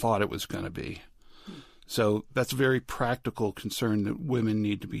I thought it was going to be. So that's a very practical concern that women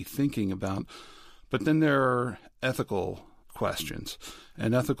need to be thinking about. But then there are ethical questions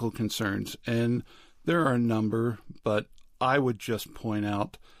and ethical concerns. And there are a number, but I would just point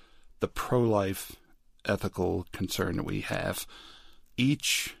out the pro-life ethical concern that we have.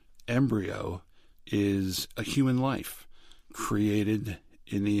 Each embryo is a human life created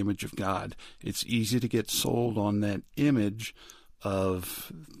in the image of God. It's easy to get sold on that image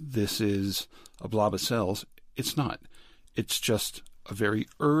of this is a blob of cells. It's not. It's just a very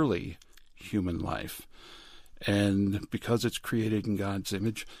early human life. And because it's created in God's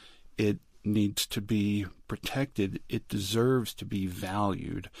image, it needs to be protected. It deserves to be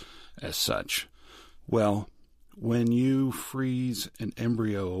valued as such. Well, when you freeze an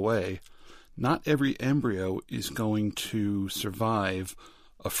embryo away, not every embryo is going to survive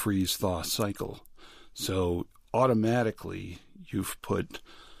a freeze-thaw cycle. So automatically you've put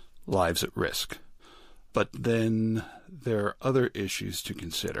lives at risk. But then there are other issues to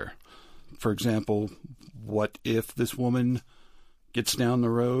consider. For example, what if this woman gets down the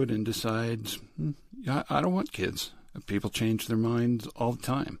road and decides, I don't want kids? People change their minds all the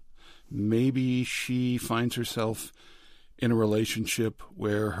time. Maybe she finds herself in a relationship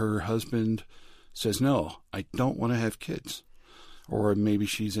where her husband says, no, I don't want to have kids. Or maybe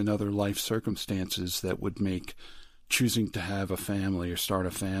she's in other life circumstances that would make choosing to have a family or start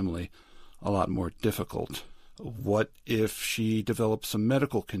a family a lot more difficult. What if she develops a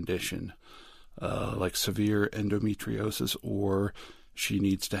medical condition like severe endometriosis, or she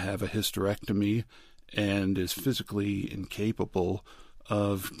needs to have a hysterectomy and is physically incapable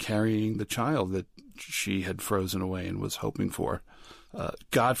of carrying the child that she had frozen away and was hoping for?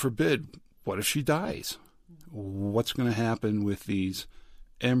 God forbid, what if she dies? What's going to happen with these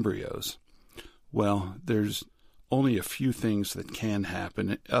embryos? Well, there's only a few things that can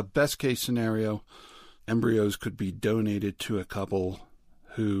happen. A best case scenario, embryos could be donated to a couple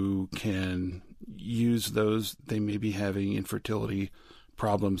who can use those. They may be having infertility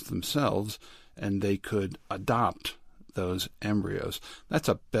problems themselves, and they could adopt those embryos. That's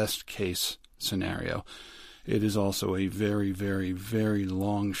a best case scenario. It is also a very, very, very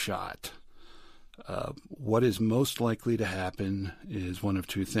long shot. What is most likely to happen is one of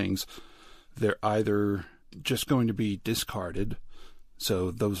two things. They're either just going to be discarded, so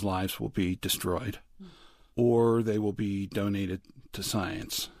those lives will be destroyed, or they will be donated to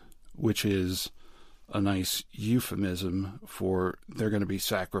science, which is a nice euphemism for they're going to be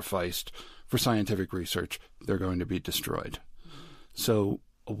sacrificed for scientific research. They're going to be destroyed. So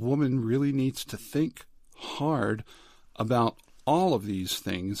a woman really needs to think hard about all of these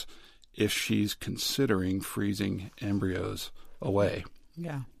things if she's considering freezing embryos away.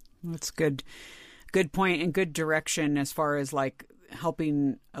 Yeah, that's good. Good point and good direction as far as like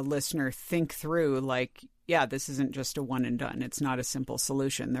helping a listener think through, like, yeah, this isn't just a one and done. It's not a simple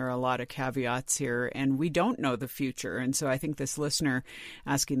solution. There are a lot of caveats here, and we don't know the future. And so I think this listener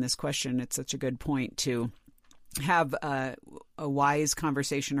asking this question, it's such a good point to have a wise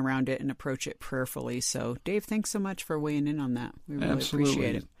conversation around it and approach it prayerfully. So, Dave, thanks so much for weighing in on that. We really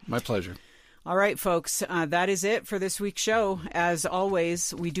appreciate it. My pleasure. All right, folks, that is it for this week's show. As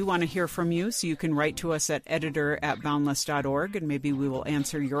always, we do want to hear from you, so you can write to us at editor@boundless.org, and maybe we will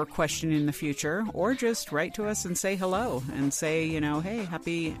answer your question in the future, or just write to us and say hello and say, hey,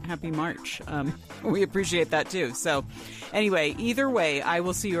 happy March. We appreciate that, too. So anyway, either way, I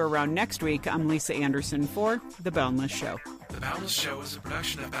will see you around next week. I'm Lisa Anderson for The Boundless Show. The Boundless Show is a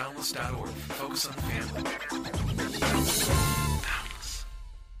production of Boundless.org. Focus on the family.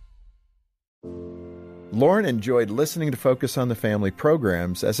 Lauren enjoyed listening to Focus on the Family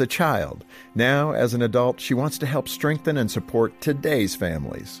programs as a child. Now, as an adult, she wants to help strengthen and support today's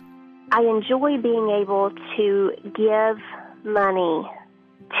families. I enjoy being able to give money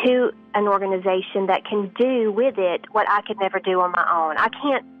to an organization that can do with it what I could never do on my own. I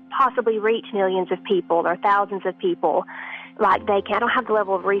can't possibly reach millions of people or thousands of people like they can. I don't have the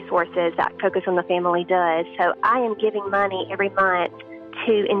level of resources that Focus on the Family does. So I am giving money every month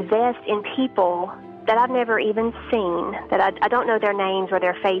to invest in people that I've never even seen, that I don't know their names or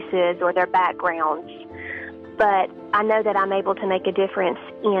their faces or their backgrounds, but I know that I'm able to make a difference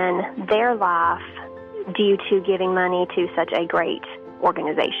in their life due to giving money to such a great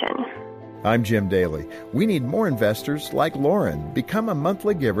organization. I'm Jim Daly. We need more investors like Lauren. Become a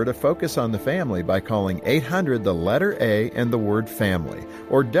monthly giver to Focus on the Family by calling 800 the letter A and the word family,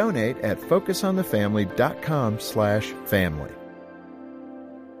 or donate at focusonthefamily.com/family.